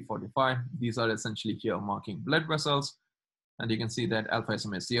CD45. These are essentially here marking blood vessels. And you can see that alpha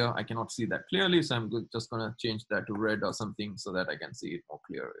SMA is here. I cannot see that clearly, so I'm just going to change that to red or something so that I can see it more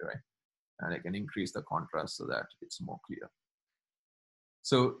clearly, right? And I can increase the contrast so that it's more clear.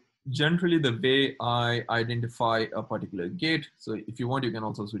 So generally the way I identify a particular gate, so if you want, you can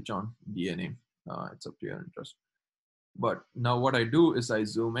also switch on DNA. It's up to your interest. But now what I do is I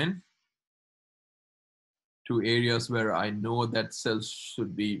zoom in to areas where I know that cells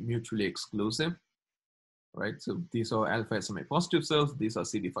should be mutually exclusive, right? So these are alpha SMA positive cells. These are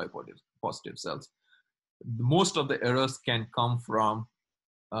CD5 positive cells. Most of the errors can come from,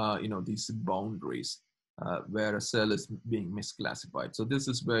 these boundaries where a cell is being misclassified. So this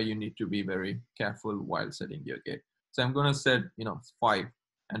is where you need to be very careful while setting your gate. So I'm going to set, 5,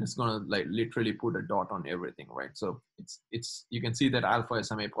 and it's going to like literally put a dot on everything, right? So it's you can see that alpha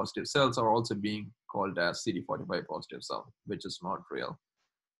SMA positive cells are also being called as CD45 positive cell, which is not real.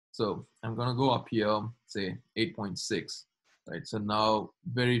 So I'm going to go up here, say 8.6, right? So now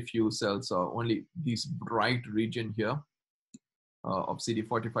very few cells are, only these bright region here of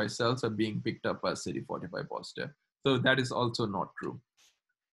CD45 cells are being picked up as CD45 positive. So that is also not true.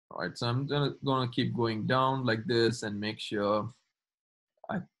 All right, so I'm gonna keep going down like this and make sure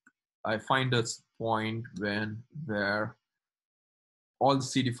I find a point where all the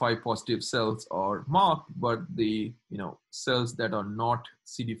CD5 positive cells are marked, but the cells that are not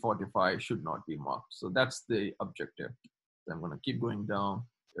CD45 should not be marked. So that's the objective. So I'm gonna keep going down.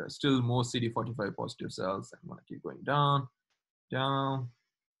 There are still more CD45 positive cells. I'm gonna keep going down, down,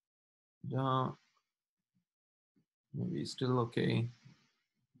 down. Maybe still okay.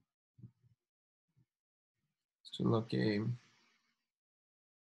 Still okay.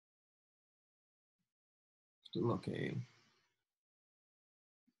 Still okay.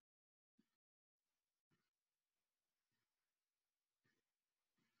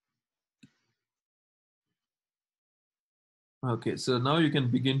 Okay, so now you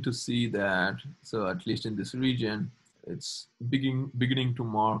can begin to see that, so at least in this region, it's beginning to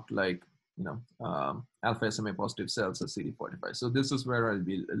mark like, alpha SMA positive cells as CD45. So this is where I'll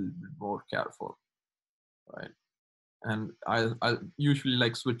be a little bit more careful, right? and I'll usually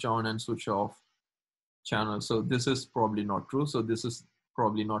like switch on and switch off channel. So this is probably not true. So this is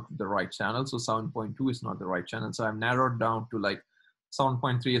probably not the right channel. So 7.2 is not the right channel. So I've narrowed down to like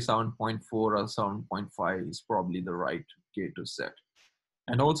 7.3, 7.4, or 7.5 is probably the right gate to set.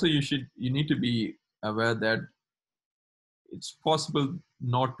 And also you need to be aware that it's possible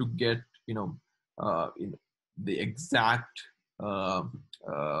not to get, the exact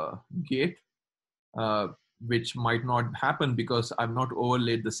gate, which might not happen because I've not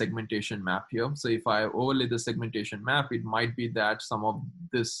overlaid the segmentation map here. So if I overlay the segmentation map, it might be that some of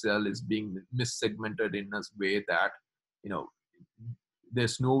this cell is being missegmented in a way that,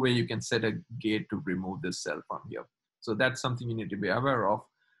 there's no way you can set a gate to remove this cell from here. So that's something you need to be aware of.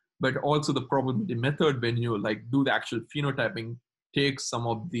 But also the probability method, when you like do the actual phenotyping, takes some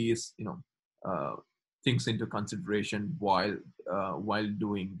of these, things into consideration while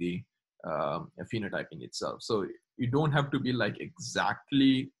doing the phenotyping itself. So you don't have to be like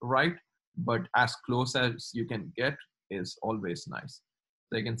exactly right, but as close as you can get is always nice.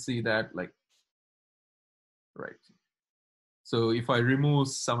 So you can see that like, right. So if I remove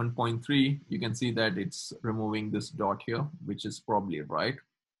 7.3, you can see that it's removing this dot here, which is probably right.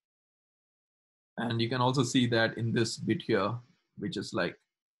 And you can also see that in this bit here, which is like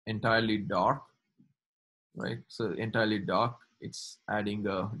entirely dark, right? So entirely dark, it's adding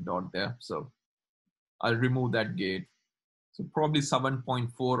a dot there. So I'll remove that gate. So probably 7.4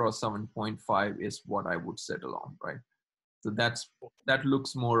 or 7.5 is what I would settle on, right? So that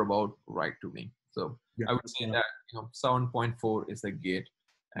looks more about right to me. So yeah, I would say that 7.4 is the gate.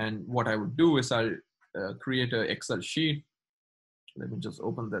 And what I would do is I'll create an Excel sheet. Let me just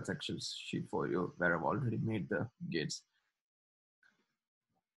open that Excel sheet for you where I've already made the gates.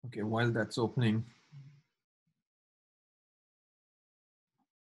 Okay, while that's opening.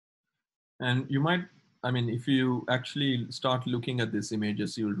 And you might, if you actually start looking at these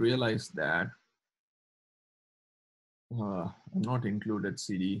images, you'll realize that I've not included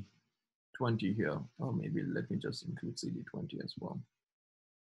CD20 here. Or maybe let me just include CD20 as well.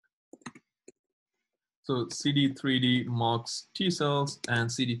 So CD3D marks T cells and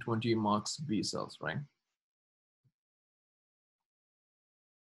CD20 marks B cells, right?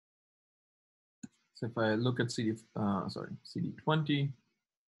 So if I look at CD20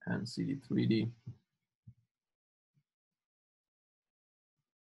 and CD3D,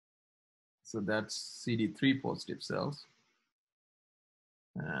 so that's CD3 positive cells,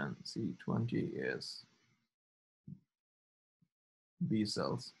 and CD20 is B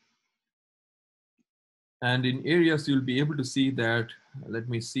cells. And in areas, you'll be able to see that, let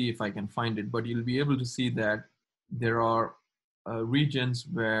me see if I can find it, but you'll be able to see that there are regions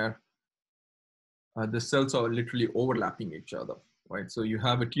where the cells are literally overlapping each other, right? So you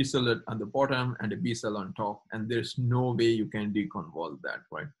have a T cell at the bottom and a B cell on top, and there's no way you can deconvolve that,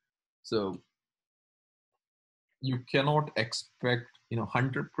 right? So you cannot expect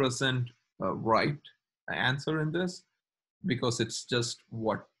 100% right answer in this, because it's just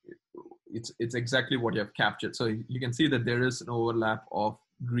what it's exactly what you have captured. So you can see that there is an overlap of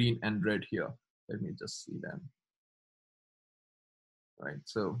green and red here. Let me just see them. Right.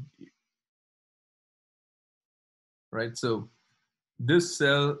 So this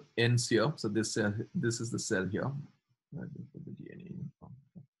cell ends here. So this is the cell here.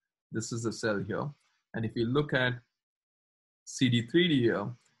 This is the cell here. And if you look at CD3D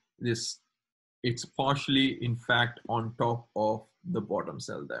here, it's partially, in fact, on top of the bottom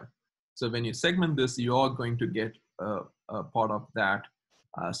cell there. So when you segment this, you are going to get a part of that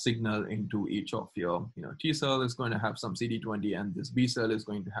signal into each of your, T cell is going to have some CD20, and this B cell is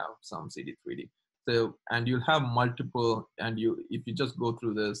going to have some CD3D. So, and you'll have multiple, and if you just go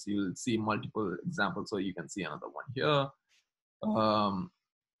through this, you'll see multiple examples. So you can see another one here.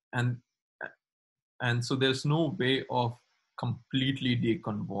 And so there's no way of completely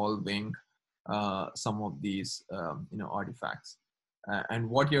deconvolving some of these, artifacts. And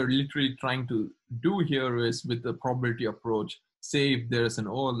what you're literally trying to do here is, with the probability approach, say if there's an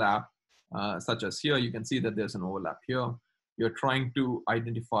overlap, such as here, you can see that there's an overlap here. You're trying to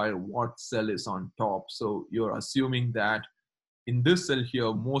identify what cell is on top. So you're assuming that in this cell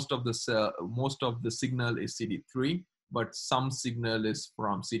here, most of the signal is CD3, but some signal is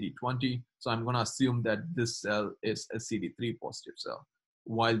from CD20. So I'm going to assume that this cell is a CD3 positive cell,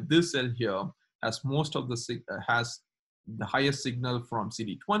 while this cell here has has the highest signal from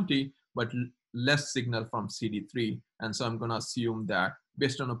CD20, but less signal from CD3. And so I'm going to assume that,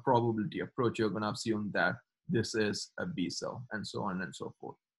 based on a probability approach, you're going to assume that this is a B cell, and so on and so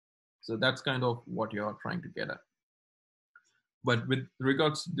forth. So that's kind of what you're trying to get at. But with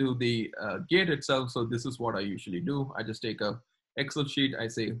regards to the gate itself, so this is what I usually do. I just take a Excel sheet. I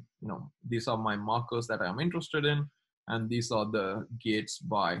say, these are my markers that I'm interested in, and these are the gates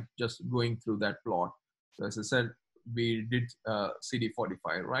by just going through that plot. So as I said, we did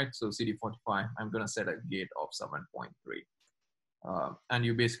CD45, right? So CD45, I'm going to set a gate of 7.3. And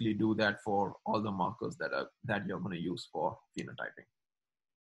you basically do that for all the markers that you're going to use for phenotyping.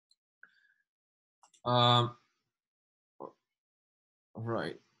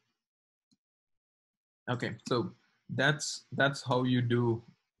 Right. Okay, so that's how you do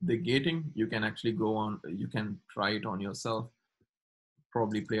the gating. You can actually go on, you can try it on yourself,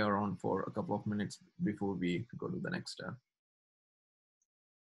 probably play around for a couple of minutes before we go to the next step.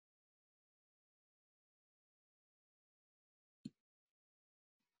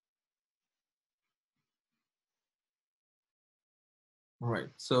 All right,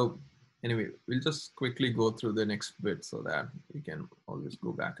 so anyway, we'll just quickly go through the next bit so that you can always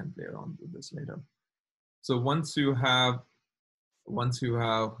go back and play around with this later. So once you have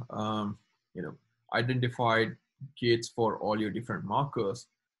identified gates for all your different markers,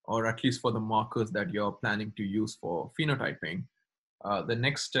 or at least for the markers that you're planning to use for phenotyping, the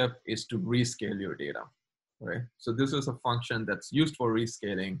next step is to rescale your data, right? So this is a function that's used for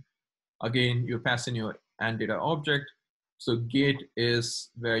rescaling. Again, you pass in your AnnData object. So gate is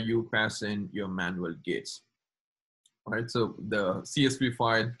where you pass in your manual gates, right? So the CSV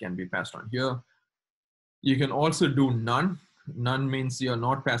file can be passed on here. You can also do none. None means you're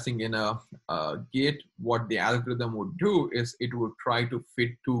not passing in a gate. What the algorithm would do is it would try to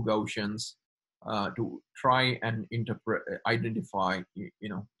fit two Gaussians to try and identify,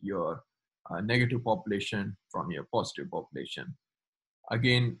 your negative population from your positive population.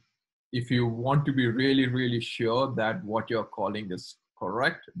 Again, if you want to be really, really sure that what you're calling is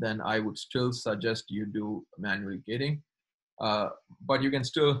correct, then I would still suggest you do manual gating. But you can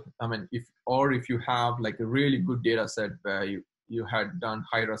still, if you have like a really good data set where you had done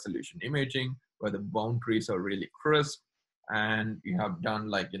high resolution imaging, where the boundaries are really crisp, and you have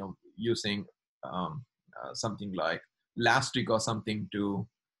done using something like Elastic or something to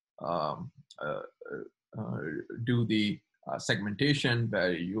um, uh, do the segmentation,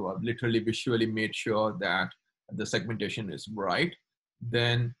 where you have literally visually made sure that the segmentation is right,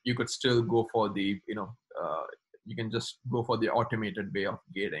 then you could still go for the, you can just go for the automated way of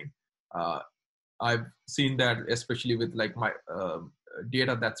gating. I've seen that especially with like my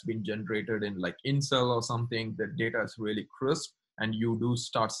data that's been generated in like Incel or something, the data is really crisp, and you do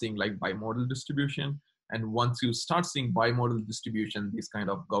start seeing like bimodal distribution. And once you start seeing bimodal distribution, these kind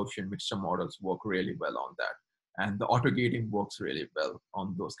of Gaussian mixture models work really well on that. And the auto gating works really well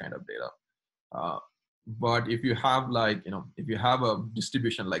on those kind of data. But if you have if you have a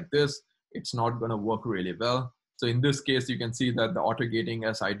distribution like this, it's not going to work really well. So in this case, you can see that the auto gating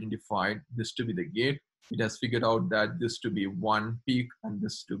has identified this to be the gate. It has figured out that this to be one peak, and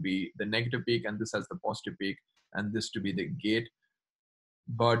this to be the negative peak, and this has the positive peak, and this to be the gate.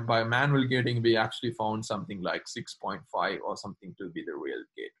 But by manual gating, we actually found something like 6.5 or something to be the real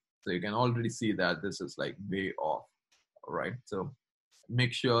gate. So you can already see that this is like way off, right? So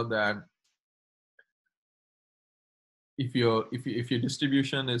make sure that if your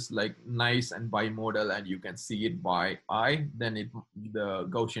distribution is like nice and bimodal and you can see it by eye, then the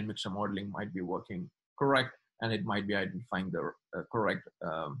Gaussian mixture modeling might be working correct, and it might be identifying the correct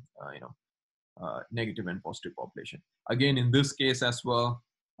negative and positive population. Again, in this case as well,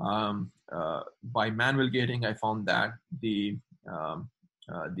 by manual gating, I found that the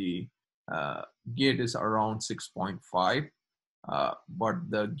gate is around 6.5. But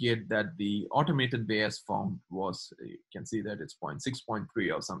the gate that the automated way has found was, you can see that it's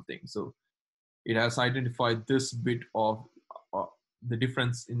 6.3 or something. So it has identified this bit of the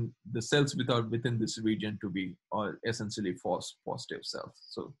difference in the cells within this region to be essentially false positive cells.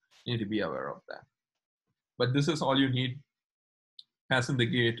 So you need to be aware of that. But this is all you need. Pass in the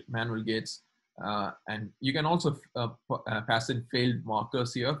gate, manual gates. And you can also pass in failed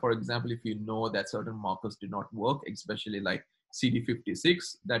markers here. For example, if you know that certain markers did not work, especially like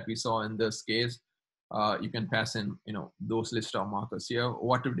CD56 that we saw in this case, you can pass in those list of markers here.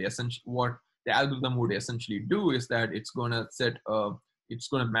 What the algorithm would essentially do is that it's going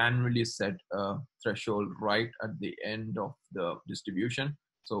to manually set a threshold right at the end of the distribution,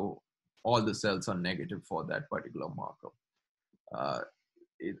 so all the cells are negative for that particular marker.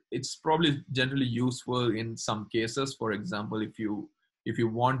 It's probably generally useful in some cases. For example, if you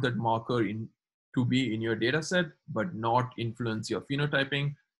want that marker to be in your data set but not influence your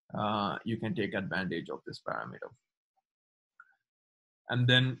phenotyping, you can take advantage of this parameter. And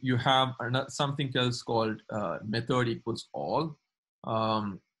then you have something else called method equals all.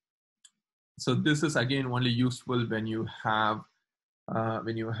 So this is again only useful when you have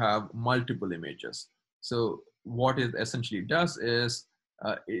multiple images. So what it essentially does is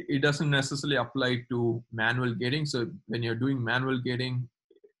it doesn't necessarily apply to manual gating. So when you're doing manual gating,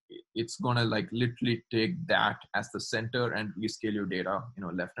 it's gonna like literally take that as the center and rescale your data,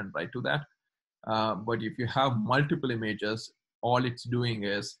 left and right to that. But if you have multiple images, all it's doing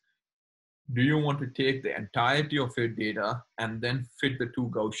is, do you want to take the entirety of your data and then fit the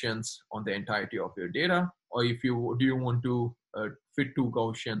two Gaussians on the entirety of your data? Or do you want to fit two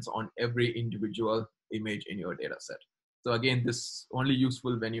Gaussians on every individual image in your data set? So again, this is only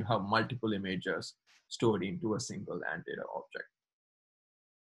useful when you have multiple images stored into a single AnnData object.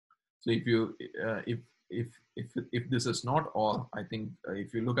 So if this is not all, I think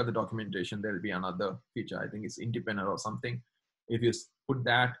if you look at the documentation, there'll be another feature. I think it's independent or something. If you put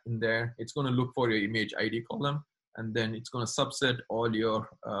that in there, it's going to look for your image ID column, and then it's going to subset all your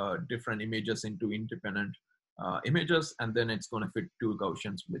different images into independent images, and then it's going to fit two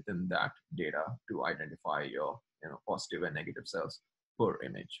Gaussians within that data to identify your positive and negative cells per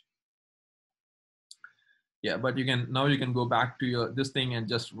image. Yeah, but now you can go back to this thing and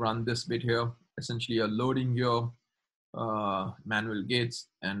just run this bit here. Essentially, you're loading your manual gates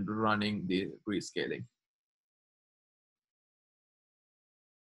and running the rescaling.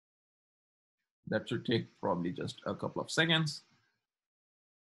 That should take probably just a couple of seconds.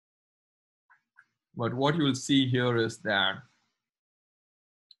 But what you will see here is that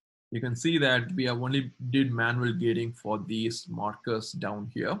you can see that we have only did manual gating for these markers down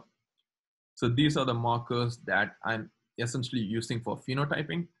here. So these are the markers that I'm essentially using for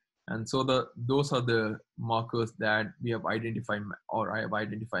phenotyping. And so those are the markers that we have identified, or I have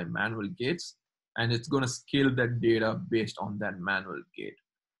identified manual gates, and it's going to scale that data based on that manual gate.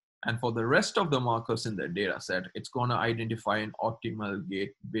 And for the rest of the markers in the data set, it's going to identify an optimal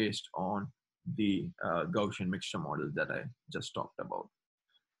gate based on the Gaussian mixture model that I just talked about.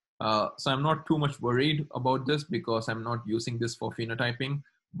 So I'm not too much worried about this because I'm not using this for phenotyping.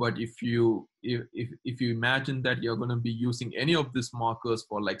 But if you imagine that you're going to be using any of these markers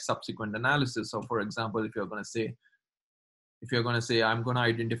for like subsequent analysis, so for example, if you're going to say I'm going to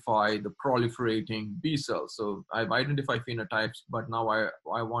identify the proliferating B cells, so I've identified phenotypes, but now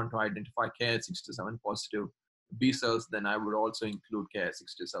I want to identify Ki67 positive B cells, then I would also include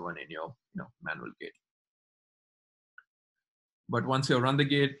Ki67 in your manual gate. But once you run the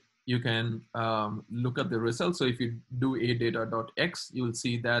gate, you can look at the results. So if you do Addata.x, you'll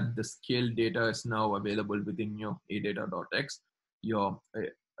see that the scale data is now available within your Addata.x. Your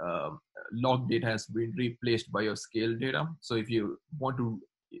log data has been replaced by your scale data. So if you want to,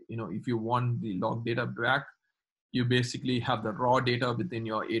 if you want the log data back, you basically have the raw data within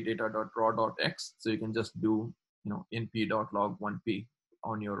your Addata.raw.x. So you can just do, np.log1p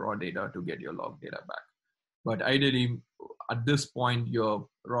on your raw data to get your log data back. But ideally, at this point, your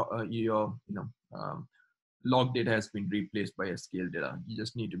log data has been replaced by a scale data. You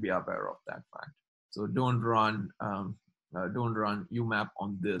just need to be aware of that fact. So don't run UMAP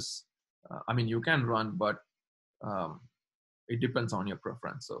on this. I mean, you can run, but it depends on your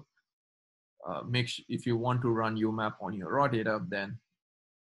preference. So if you want to run UMAP on your raw data, then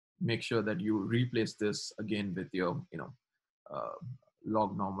make sure that you replace this again with your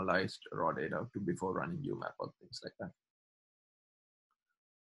log normalized raw data before running UMAP or things like that.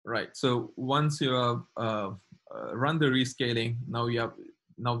 Right. So once you have run the rescaling, now we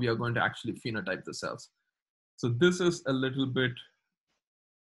are going to actually phenotype the cells. So this is a little bit.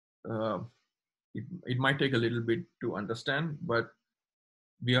 It might take a little bit to understand, but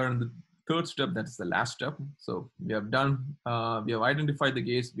we are in the third step. That's the last step. So we have done. We have identified the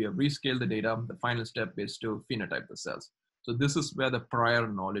gates. We have rescaled the data. The final step is to phenotype the cells. So this is where the prior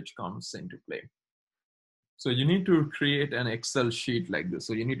knowledge comes into play. So you need to create an Excel sheet like this.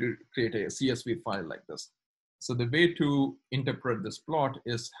 So you need to create a CSV file like this. So the way to interpret this plot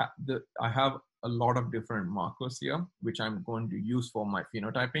is I have a lot of different markers here, which I'm going to use for my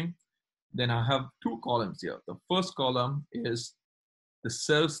phenotyping. Then I have two columns here. The first column is the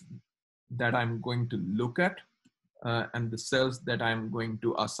cells that I'm going to look at and the cells that I'm going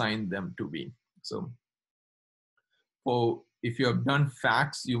to assign them to be. So if you have done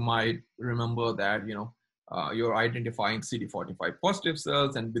facts, you might remember that, you're identifying CD45 positive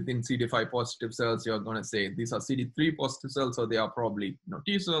cells, and within CD5 positive cells, you're going to say these are CD3 positive cells, so they are probably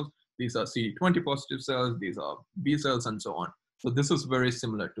T cells. These are CD20 positive cells. These are B cells, and so on. So this is very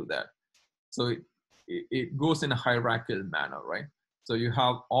similar to that. So it goes in a hierarchical manner, right? So you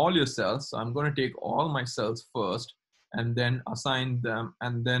have all your cells. So I'm going to take all my cells first, and then assign them,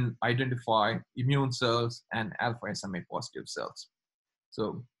 and then identify immune cells and alpha SMA positive cells.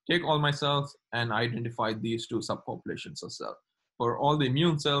 So take all my cells and identify these two subpopulations of cells. For all the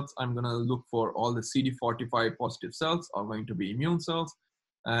immune cells, I'm going to look for all the CD45 positive cells are going to be immune cells,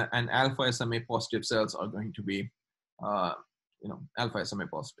 and alpha SMA positive cells are going to be, alpha SMA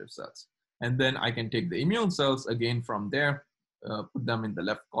positive cells. And then I can take the immune cells again from there, put them in the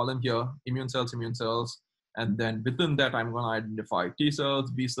left column here, immune cells, and then within that, I'm going to identify T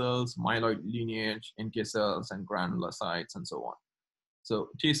cells, B cells, myeloid lineage, NK cells, and granulocytes, and so on. So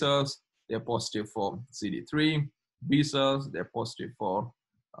T cells, they're positive for CD3. B cells, they're positive for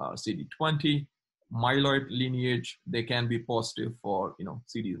CD20. Myeloid lineage, they can be positive for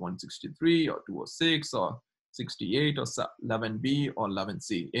CD163 or 206 or 68 or 11B or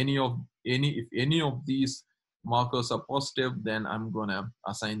 11C. If any of these markers are positive, then I'm gonna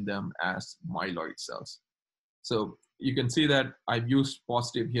assign them as myeloid cells. So you can see that I've used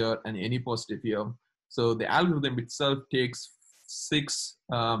positive here and any positive here. So the algorithm itself takes 6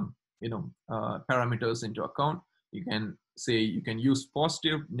 parameters into account. You can say you can use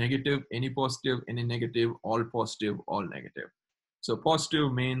positive, negative, any negative, all positive, all negative. So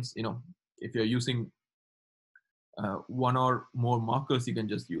positive means, if you're using one or more markers, you can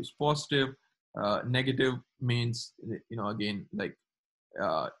just use positive. Negative means, again, like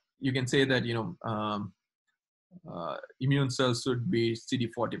you can say that, immune cells should be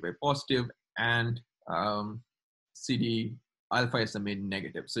CD45 positive and CD alpha SMA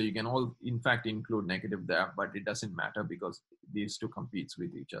negative. So you can all, in fact, include negative there, but it doesn't matter because these two competes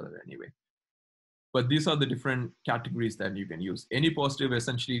with each other anyway. But these are the different categories that you can use. Any positive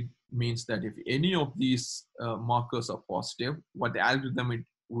essentially means that if any of these markers are positive, what the algorithm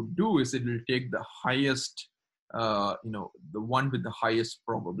would do is it will take the highest, the one with the highest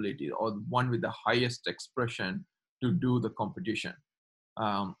probability or the one with the highest expression to do the competition.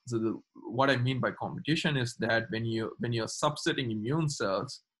 What I mean by competition is that when you're subsetting immune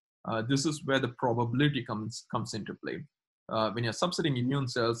cells, this is where the probability comes into play. When you're subsetting immune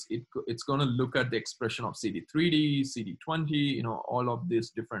cells, it's going to look at the expression of CD3D, CD20, all of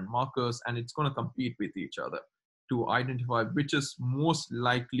these different markers, and it's going to compete with each other to identify which is most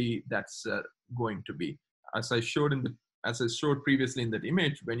likely that's going to be. As I showed previously in that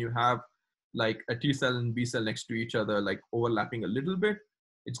image, when you have like a T cell and B cell next to each other, like overlapping a little bit,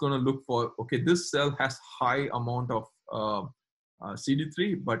 it's going to look for, okay, this cell has high amount of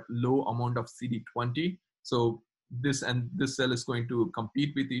CD3, but low amount of CD20. So this and this cell is going to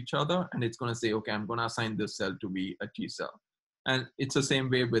compete with each other, and it's going to say, okay, I'm going to assign this cell to be a T cell. And it's the same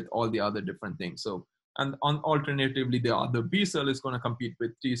way with all the other different things. So, and alternatively, the other B cell is going to compete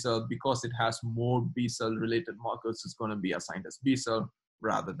with T cell because it has more B cell related markers. It's going to be assigned as B cell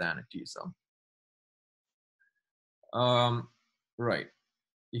rather than a T cell. Right.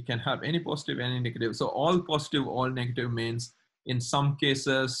 You can have any positive, any negative. So all positive, all negative means in some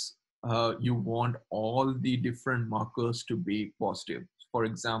cases, you want all the different markers to be positive. For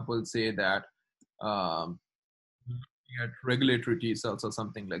example, say that you had regulatory T cells or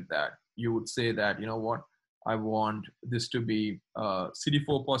something like that. You would say that, you know what, I want this to be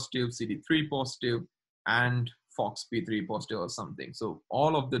CD4 positive, CD3 positive, and FOXP3 positive or something. So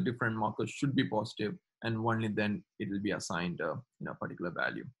all of the different markers should be positive, and only then it will be assigned a particular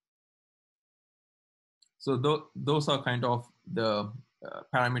value. So those are kind of the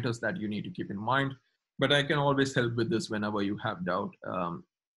parameters that you need to keep in mind. But I can always help with this whenever you have doubt.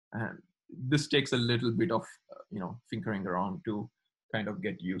 And this takes a little bit of tinkering around to kind of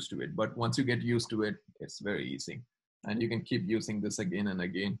get used to it. But once you get used to it, it's very easy. And you can keep using this again and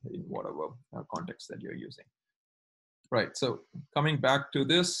again in whatever context that you're using. Right, so coming back to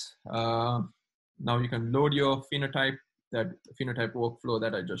this, now you can load your phenotype. That phenotype workflow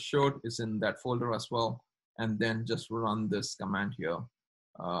that I just showed is in that folder as well. And then just run this command here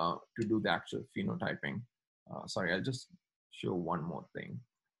to do the actual phenotyping. Sorry, I'll just show one more thing.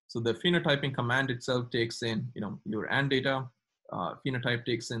 So the phenotyping command itself takes in your AnnData. Phenotype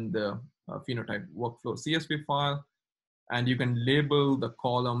takes in the phenotype workflow CSV file, and you can label the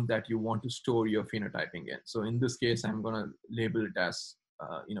column that you want to store your phenotyping in. So in this case, I'm going to label it as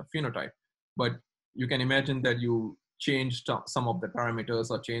phenotype. But you can imagine that you change some of the parameters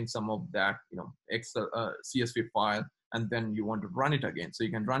or change some of that Excel CSV file, and then you want to run it again. So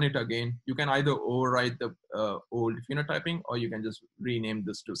you can run it again. You can either override the old phenotyping, or you can just rename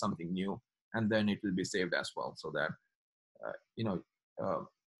this to something new, and then it will be saved as well, so that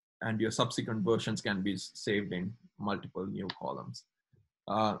and your subsequent versions can be saved in multiple new columns.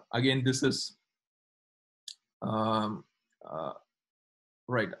 Again, this is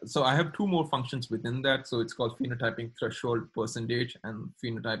Right. So I have two more functions within that. So it's called phenotyping threshold percentage and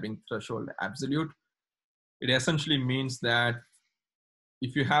phenotyping threshold absolute. It essentially means that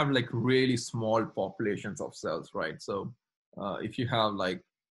if you have like really small populations of cells, right? So if you have like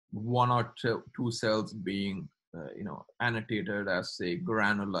one or two cells being, annotated as say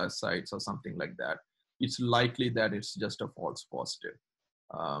granular sites or something like that, it's likely that it's just a false positive.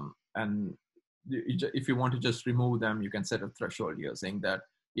 And if you want to just remove them, you can set a threshold here saying that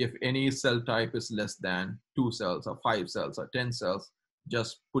if any cell type is less than 2 cells or 5 cells or 10 cells,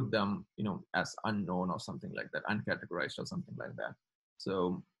 just put them, as unknown or something like that, uncategorized or something like that.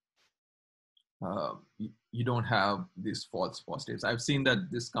 So you don't have these false positives. I've seen that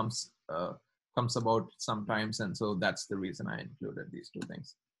this comes about sometimes, and so that's the reason I included these two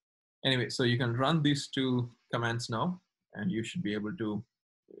things. Anyway, so you can run these two commands now, and you should be able to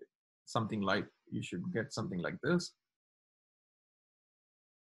you should get something like this.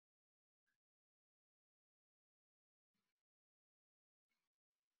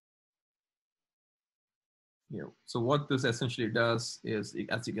 So what this essentially does is,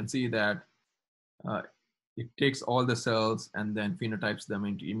 as you can see, that it takes all the cells and then phenotypes them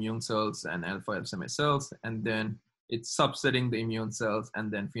into immune cells and alpha SMA cells, and then it's subsetting the immune cells and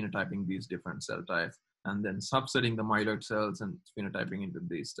then phenotyping these different cell types, and then subsetting the myeloid cells and phenotyping into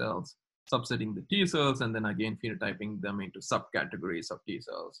these cells, subsetting the T cells, and then again phenotyping them into subcategories of T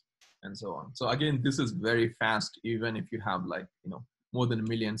cells, and so on. So again, this is very fast. Even if you have like, more than 1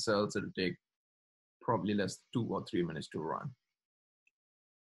 million cells, it'll take probably less 2 or 3 minutes to run.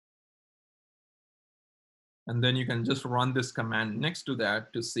 And then you can just run this command next to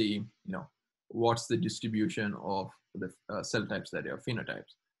that to see, what's the distribution of the cell types that are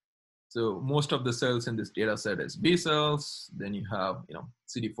phenotypes. So most of the cells in this data set is B cells. Then you have,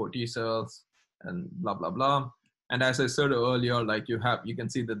 CD4 T cells and blah, blah, blah. And as I said earlier, like you can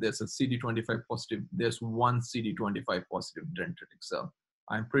see that there's a CD25 positive, there's one CD25 positive dendritic cell.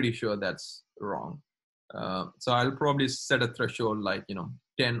 I'm pretty sure that's wrong. So I'll probably set a threshold like,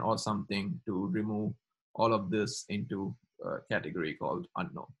 10 or something to remove all of this into a category called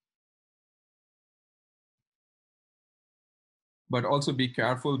unknown. But also be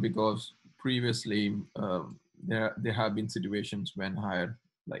careful, because previously there have been situations when I had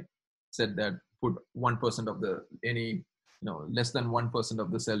like said that put 1% of the less than 1%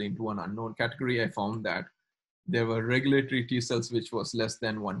 of the cell into an unknown category. I found that there were regulatory T cells which was less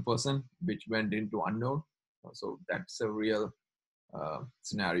than 1%, which went into unknown. So that's a real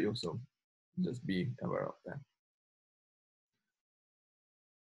scenario. So just be aware of that.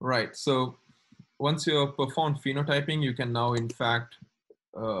 Right. So once you have performed phenotyping, you can now, in fact,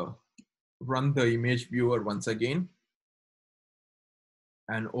 run the image viewer once again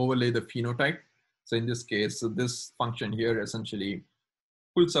and overlay the phenotype. So in this case, so this function here essentially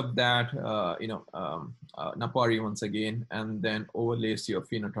pulls up that, Napari once again, and then overlays your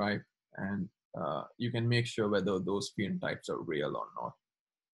phenotype, and you can make sure whether those phenotypes are real or not.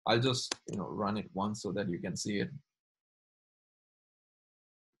 I'll just, run it once so that you can see it.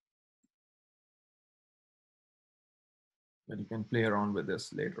 But you can play around with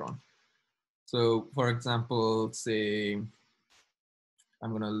this later on. So for example, say,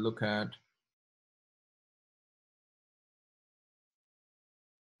 I'm going to look at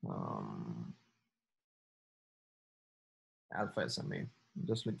alpha SMA. I'm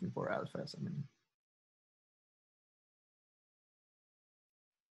just looking for alpha SMA.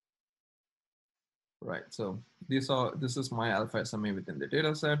 Right, so this is my alpha SMA within the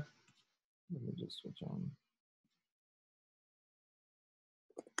data set. Let me just switch on.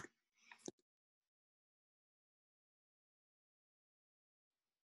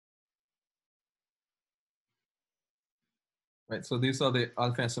 Right, so these are the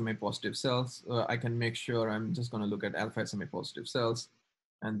alpha SMA positive cells. I can make sure I'm just going to look at alpha SMA positive cells,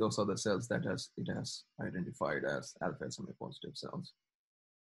 and those are the cells that it has identified as alpha SMA positive cells.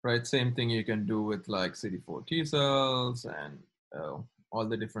 Right, same thing you can do with like CD4 T cells and all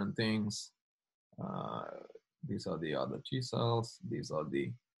the different things. These are the other T cells. These are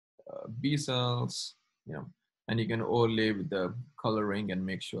the B cells, and you can overlay with the coloring and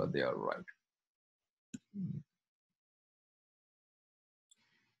make sure they are right.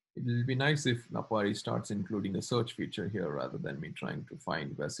 It will be nice if Napari starts including a search feature here rather than me trying to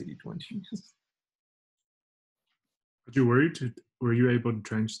find where CD20 is. Were you able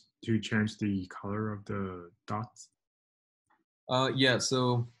to change the color of the dots? Yeah,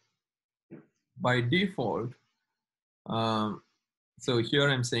 so by default, so here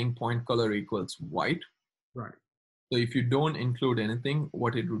I'm saying point color equals white. Right. So if you don't include anything,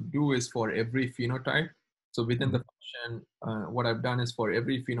 what it would do is for every phenotype, So within the function, what I've done is for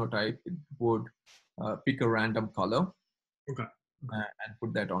every phenotype, it would pick a random color Okay. and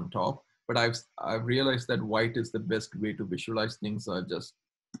put that on top. But I've realized that white is the best way to visualize things. So I just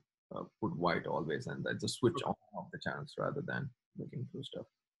put white always, and I just switch on off the channels rather than looking through stuff.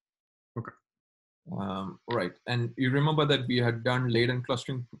 Okay. Right, and you remember that we had done latent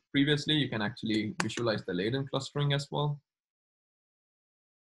clustering previously. You can actually visualize the latent clustering as well.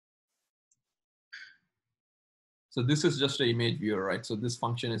 So this is just an image viewer, right? So this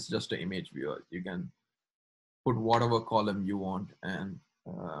function is just an image viewer. You can put whatever column you want and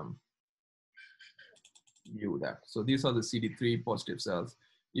view that. So these are the CD3 positive cells.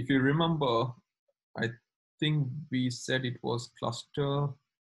 If you remember, I think we said it was cluster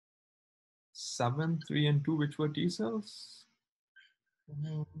 7, 3, and 2, which were T cells.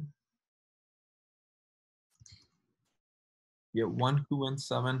 Yeah, 1, 2, and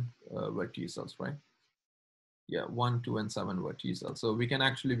 7 were T cells, right? Yeah, 1, 2, and 7 were T cells. So we can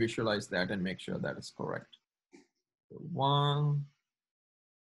actually visualize that and make sure that is correct. So 1,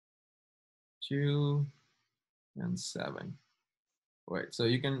 2, and 7. Right, so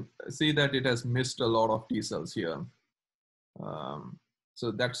you can see that it has missed a lot of T cells here.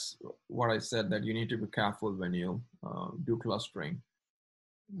 So that's what I said, that you need to be careful when you do clustering.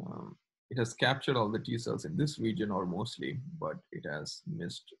 It has captured all the T cells in this region or mostly, but it has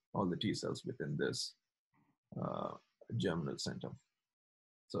missed all the T cells within this germinal center.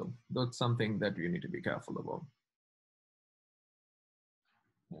 So that's something that you need to be careful about.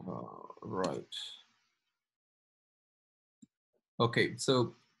 Right. Okay,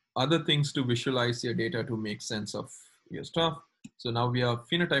 so other things to visualize your data to make sense of your stuff. So now we have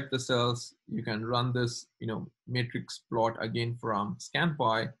phenotyped the cells. You can run this, matrix plot again from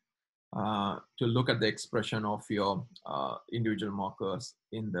ScanPy to look at the expression of your individual markers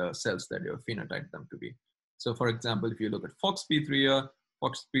in the cells that you have phenotyped them to be. So for example, if you look at FOXP3 here,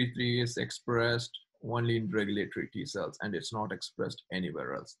 FOXP3 is expressed only in regulatory T cells and it's not expressed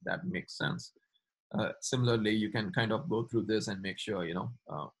anywhere else. That makes sense. Similarly, you can kind of go through this and make sure,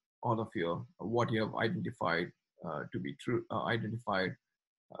 all of your, what you have identified to be true,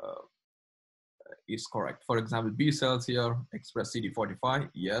 is correct. For example, B cells here express CD45,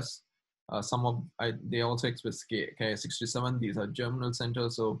 yes. They also express Ki67. These are germinal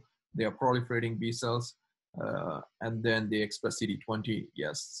centers, so they are proliferating B cells. And then they express CD20,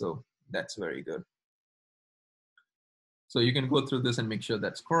 yes. So that's very good. So you can go through this and make sure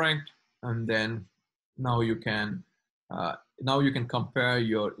that's correct. And then now you can compare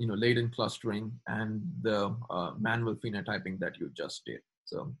your latent clustering and the manual phenotyping that you just did.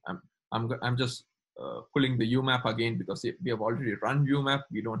 So I'm just pulling the UMAP again because we have already run UMAP.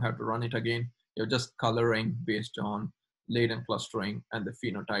 We don't have to run it again. You're just coloring based on latent clustering and the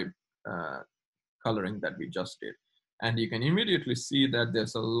phenotype coloring that we just did. And you can immediately see that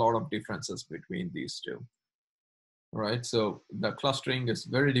there's a lot of differences between these two. Right, so the clustering is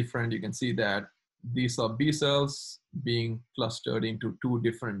very different. You can see that these are B cells being clustered into 2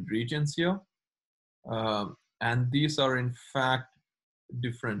 different regions here. And these are in fact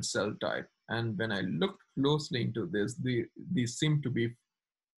different cell type. And when I look closely into this, these seem to be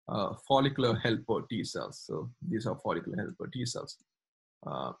follicular helper T cells. So these are follicular helper T cells.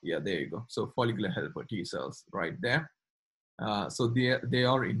 Yeah, there you go. So follicular helper T cells right there. So they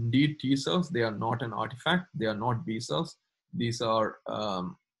are indeed T cells. They are not an artifact. They are not B cells. These are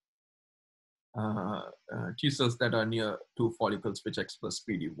T cells that are near to follicles which express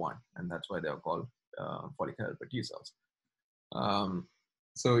PD1, and that's why they are called follicular helper T cells.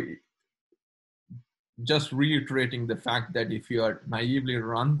 So just reiterating the fact that if you are naively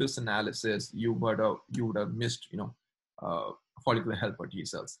run this analysis, you would have missed follicular helper T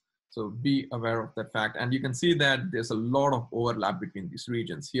cells. So be aware of that fact. And you can see that there's a lot of overlap between these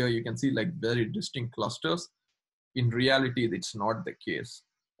regions. Here you can see like very distinct clusters. In reality, it's not the case.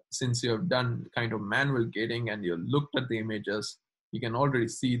 Since you have done kind of manual gating and you looked at the images, you can already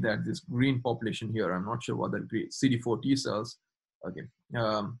see that this green population here, I'm not sure what that be, CD4 T cells. Okay.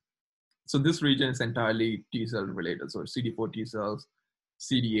 So this region is entirely T cell related. So CD4 T cells,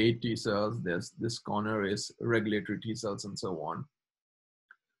 CD8 T cells, there's this corner is regulatory T cells and so on.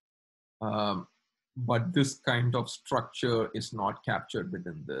 But this kind of structure is not captured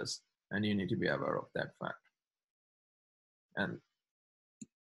within this, and you need to be aware of that fact. And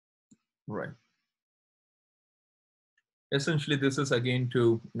right, essentially, this is again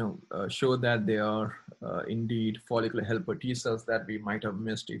to show that they are indeed follicular helper T cells that we might have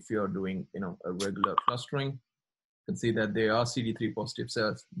missed if you are doing a regular clustering. You can see that they are CD3 positive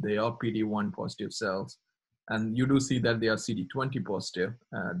cells, they are PD1 positive cells, And you do see that they are CD20 positive.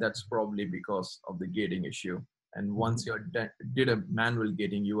 That's probably because of the gating issue. And once you did a manual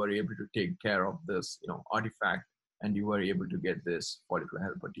gating, you were able to take care of this, artifact, and you were able to get this follicular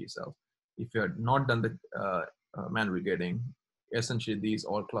helper T cell. If you had not done the manual gating, essentially these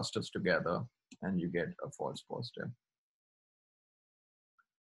all clusters together, and you get a false positive.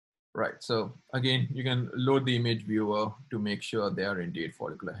 Right, so again, you can load the image viewer to make sure they are indeed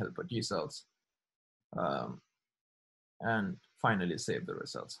follicular helper T cells. And finally save the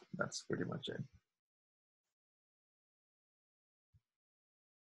results. That's pretty much it.